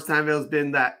 And the first time it has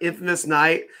been that infamous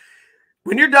night.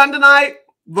 When you're done tonight,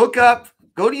 go to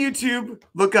YouTube,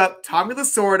 look up Tommy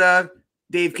Lasorda,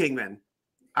 Dave Kingman.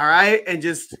 All right. And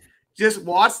just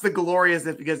watch the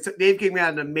gloriousness, because Dave Kingman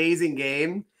had an amazing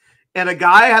game. And a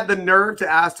guy had the nerve to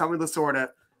ask Tommy Lasorda,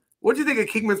 what do you think of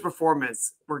Kingman's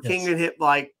performance? Where Kingman hit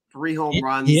like 3 home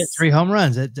runs. He hit 3 home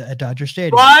runs at Dodger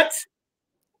Stadium. But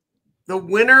the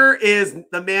winner is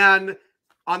the man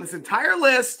on this entire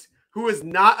list who is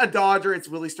not a Dodger. It's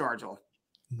Willie Stargell.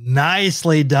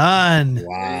 Nicely done.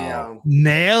 Wow.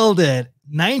 Nailed it.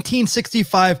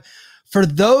 1965. For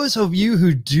those of you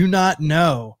who do not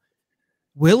know,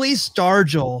 Willie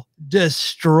Stargell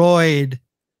destroyed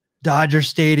Dodger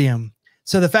Stadium.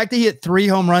 So the fact that he hit 3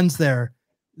 home runs there,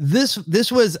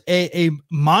 this was a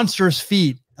monstrous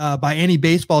feat by any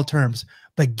baseball terms.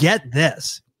 But get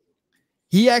this.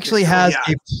 He actually has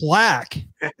a plaque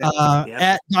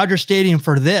at Dodger Stadium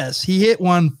for this. He hit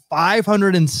one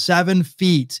 507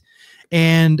 feet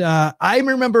And I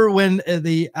remember when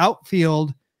the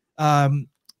outfield,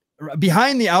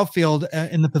 behind the outfield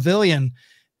in the pavilion,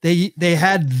 they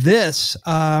had this.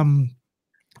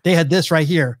 They had this right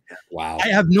here. Wow.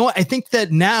 I think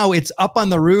that now it's up on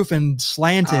the roof and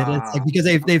slanted. It's like because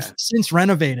they've since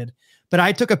renovated. But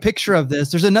I took a picture of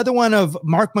this. There's another one of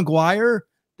Mark McGuire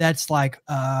that's like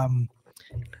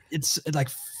it's like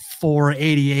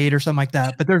 488 or something like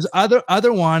that. But there's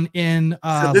other one in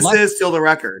so this is still the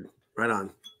record. Right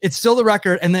on. It's still the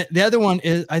record. And the other one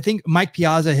is, I think Mike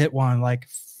Piazza hit one like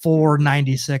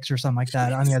 496 or something like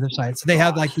that on the other side. So they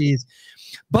have like these.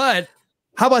 But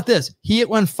how about this? He hit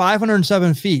one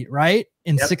 507 feet, right?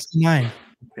 In 69. Yeah.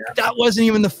 That wasn't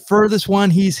even the furthest one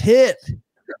he's hit.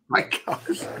 My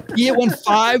gosh. He hit one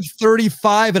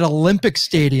 535 at Olympic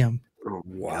Stadium. Oh,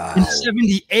 wow. In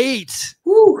 78.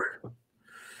 Woo.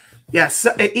 Yeah,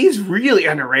 so he's really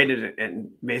underrated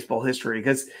in baseball history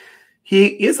because he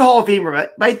is a Hall of Famer,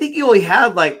 but I think he only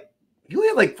had like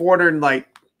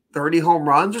 430 home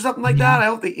runs or something like that. I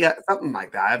don't think, something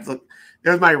like that. I have to look.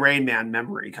 There's my Rain Man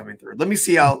memory coming through. Let me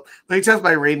test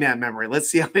my Rain Man memory. Let's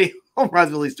see how many home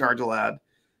runs Willie Stargell had.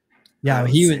 Yeah,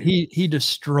 he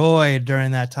destroyed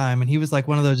during that time, and he was like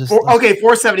one of those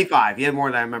 475. He had more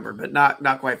than I remember, but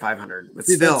not quite 500. But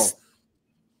still,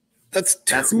 that's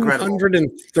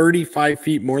 235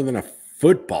 feet more than a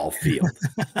football field.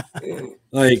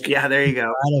 Like, yeah, there you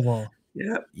go. Incredible.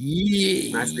 Yeah,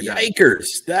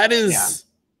 yikers! That is.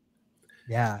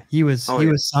 Yeah, he was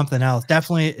something else.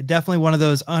 Definitely one of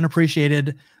those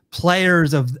unappreciated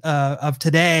players of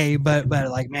today. But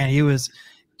like, man, he was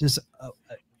just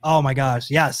oh my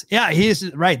gosh, yes, yeah,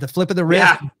 he's right. The flip of the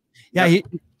wrist, yeah. He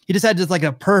just had just like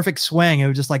a perfect swing. It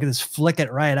was just like this flick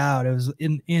it right out. It was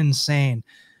insane.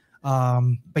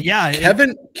 But yeah,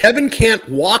 Kevin can't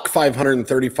walk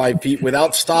 535 feet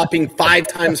without stopping 5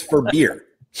 times for beer.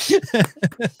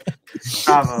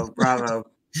 Bravo.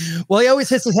 Well, he always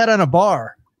hits his head on a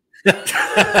bar.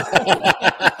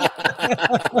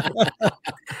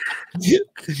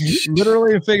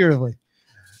 Literally and figuratively.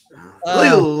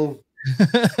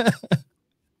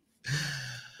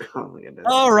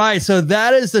 All right, so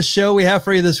that is the show we have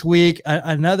for you this week.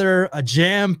 Another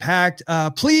jam-packed.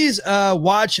 Please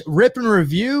watch Rip and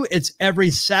Review. It's every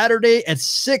Saturday at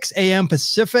 6 a.m.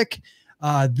 Pacific.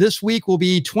 This week will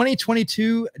be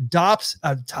 2022 Tops.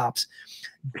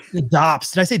 Did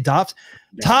I say Dops?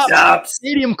 Top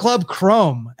Stadium Club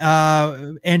Chrome.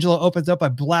 Angela opens up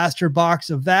a blaster box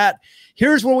of that.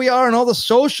 Here's where we are on all the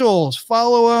socials.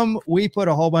 Follow them. We put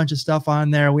a whole bunch of stuff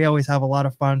on there. We always have a lot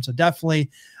of fun. So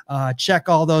definitely check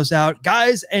all those out.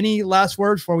 Guys, any last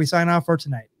words before we sign off for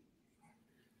tonight?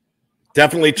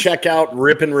 Definitely check out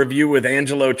Rip and Review with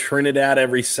Angelo Trinidad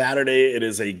every Saturday. It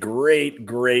is a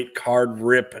great card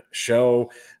rip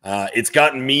show. It's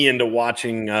gotten me into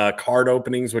watching card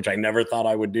openings, which I never thought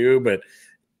I would do, but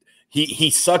he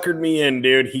suckered me in,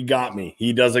 dude. He got me.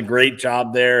 He does a great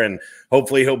job there, and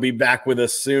hopefully he'll be back with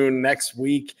us soon next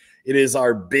week. It is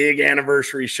our big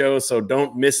anniversary show, so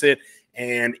don't miss it.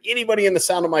 And anybody in the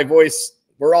sound of my voice,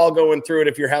 we're all going through it.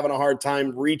 If you're having a hard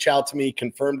time, reach out to me.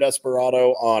 Confirmed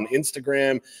Desperado on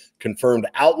Instagram, Confirmed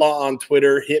Outlaw on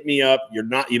Twitter. Hit me up. You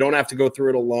don't have to go through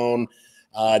it alone.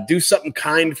 Do something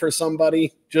kind for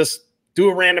somebody. Just do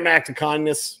a random act of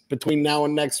kindness between now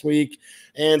and next week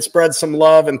and spread some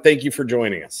love. And thank you for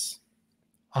joining us.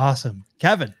 Awesome.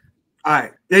 Kevin. All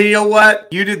right. Then you know what?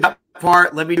 You did that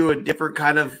part. Let me do a different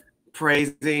kind of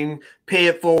praising. Pay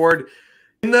it forward.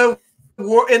 In the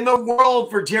world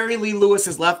for Jerry Lee Lewis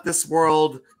has left this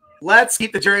world. Let's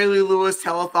keep the Jerry Lee Lewis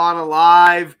telethon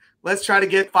alive. Let's try to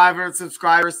get 500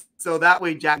 subscribers so that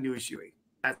way Jack can do a shoey.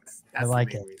 That's I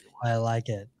like it. I like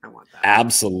it. I want that.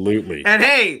 Absolutely. And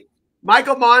hey,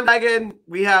 Michael Mondragon,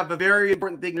 we have a very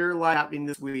important thing in your life happening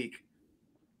this week.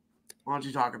 Why don't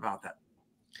you talk about that?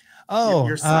 Oh,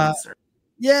 your son, sir.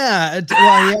 Yeah.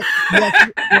 Well,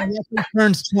 he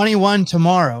turns 21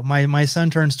 tomorrow. My son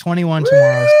turns 21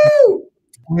 tomorrow. So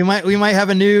we might have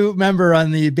a new member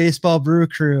on the Baseball Brew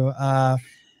Crew.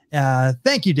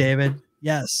 Thank you, David.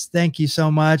 Yes, thank you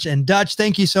so much. And Dutch,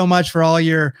 thank you so much for all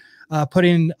your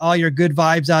putting all your good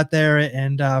vibes out there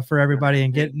and for everybody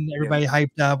and getting everybody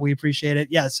hyped up. We appreciate it.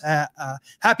 Yes.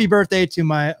 Happy birthday to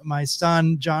my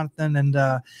son, Jonathan.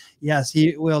 And yes,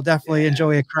 he will definitely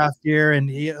enjoy a craft beer and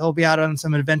he'll be out on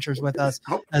some adventures with us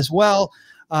as well.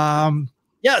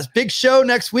 Yes, big show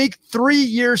next week, 3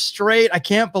 years straight. I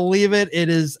can't believe it. It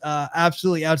is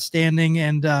absolutely outstanding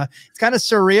and it's kind of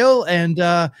surreal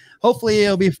and hopefully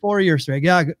it'll be 4 years straight.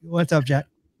 Yeah. What's up, Jack?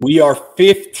 We are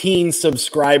 15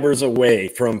 subscribers away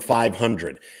from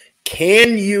 500.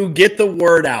 Can you get the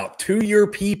word out to your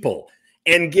people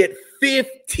and get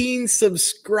 15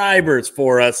 subscribers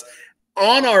for us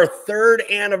on our 3rd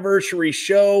anniversary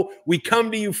show. We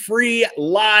come to you free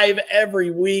live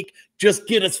every week. Just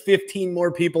get us 15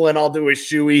 more people and I'll do a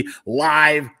shoey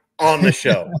live on the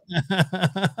show.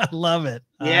 I love it.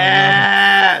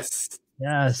 Yes.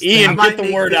 Yes. Ian, get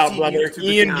the word out, brother.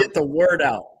 Ian, get the word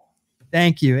out.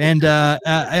 Thank you. And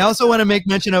I also want to make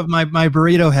mention of my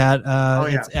burrito hat.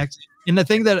 Yeah. It's and the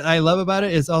thing that I love about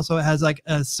it is also it has like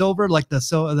a silver, like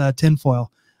the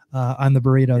tinfoil on the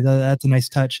burrito. That's a nice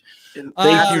touch.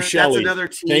 Thank you, Shelly.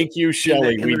 Thank you,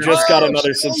 Shelly. We just got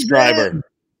another subscriber.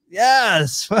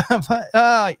 Yes.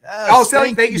 Oh,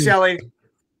 Shelly, thank you, Shelly.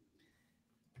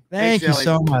 Thank you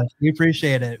so much. We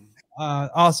appreciate it.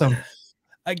 Awesome.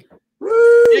 Thank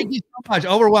you so much.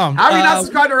 Overwhelmed. How are you not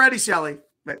subscribed already, Shelly?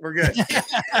 But we're good. We just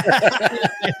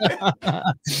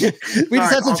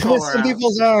had to twist some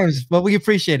people's arms, but we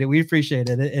appreciate it. We appreciate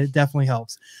it. It definitely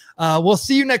helps. We'll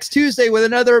see you next Tuesday with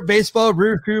another Baseball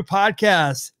Brew Crew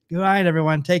podcast. Good night,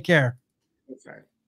 everyone. Take care. That's right.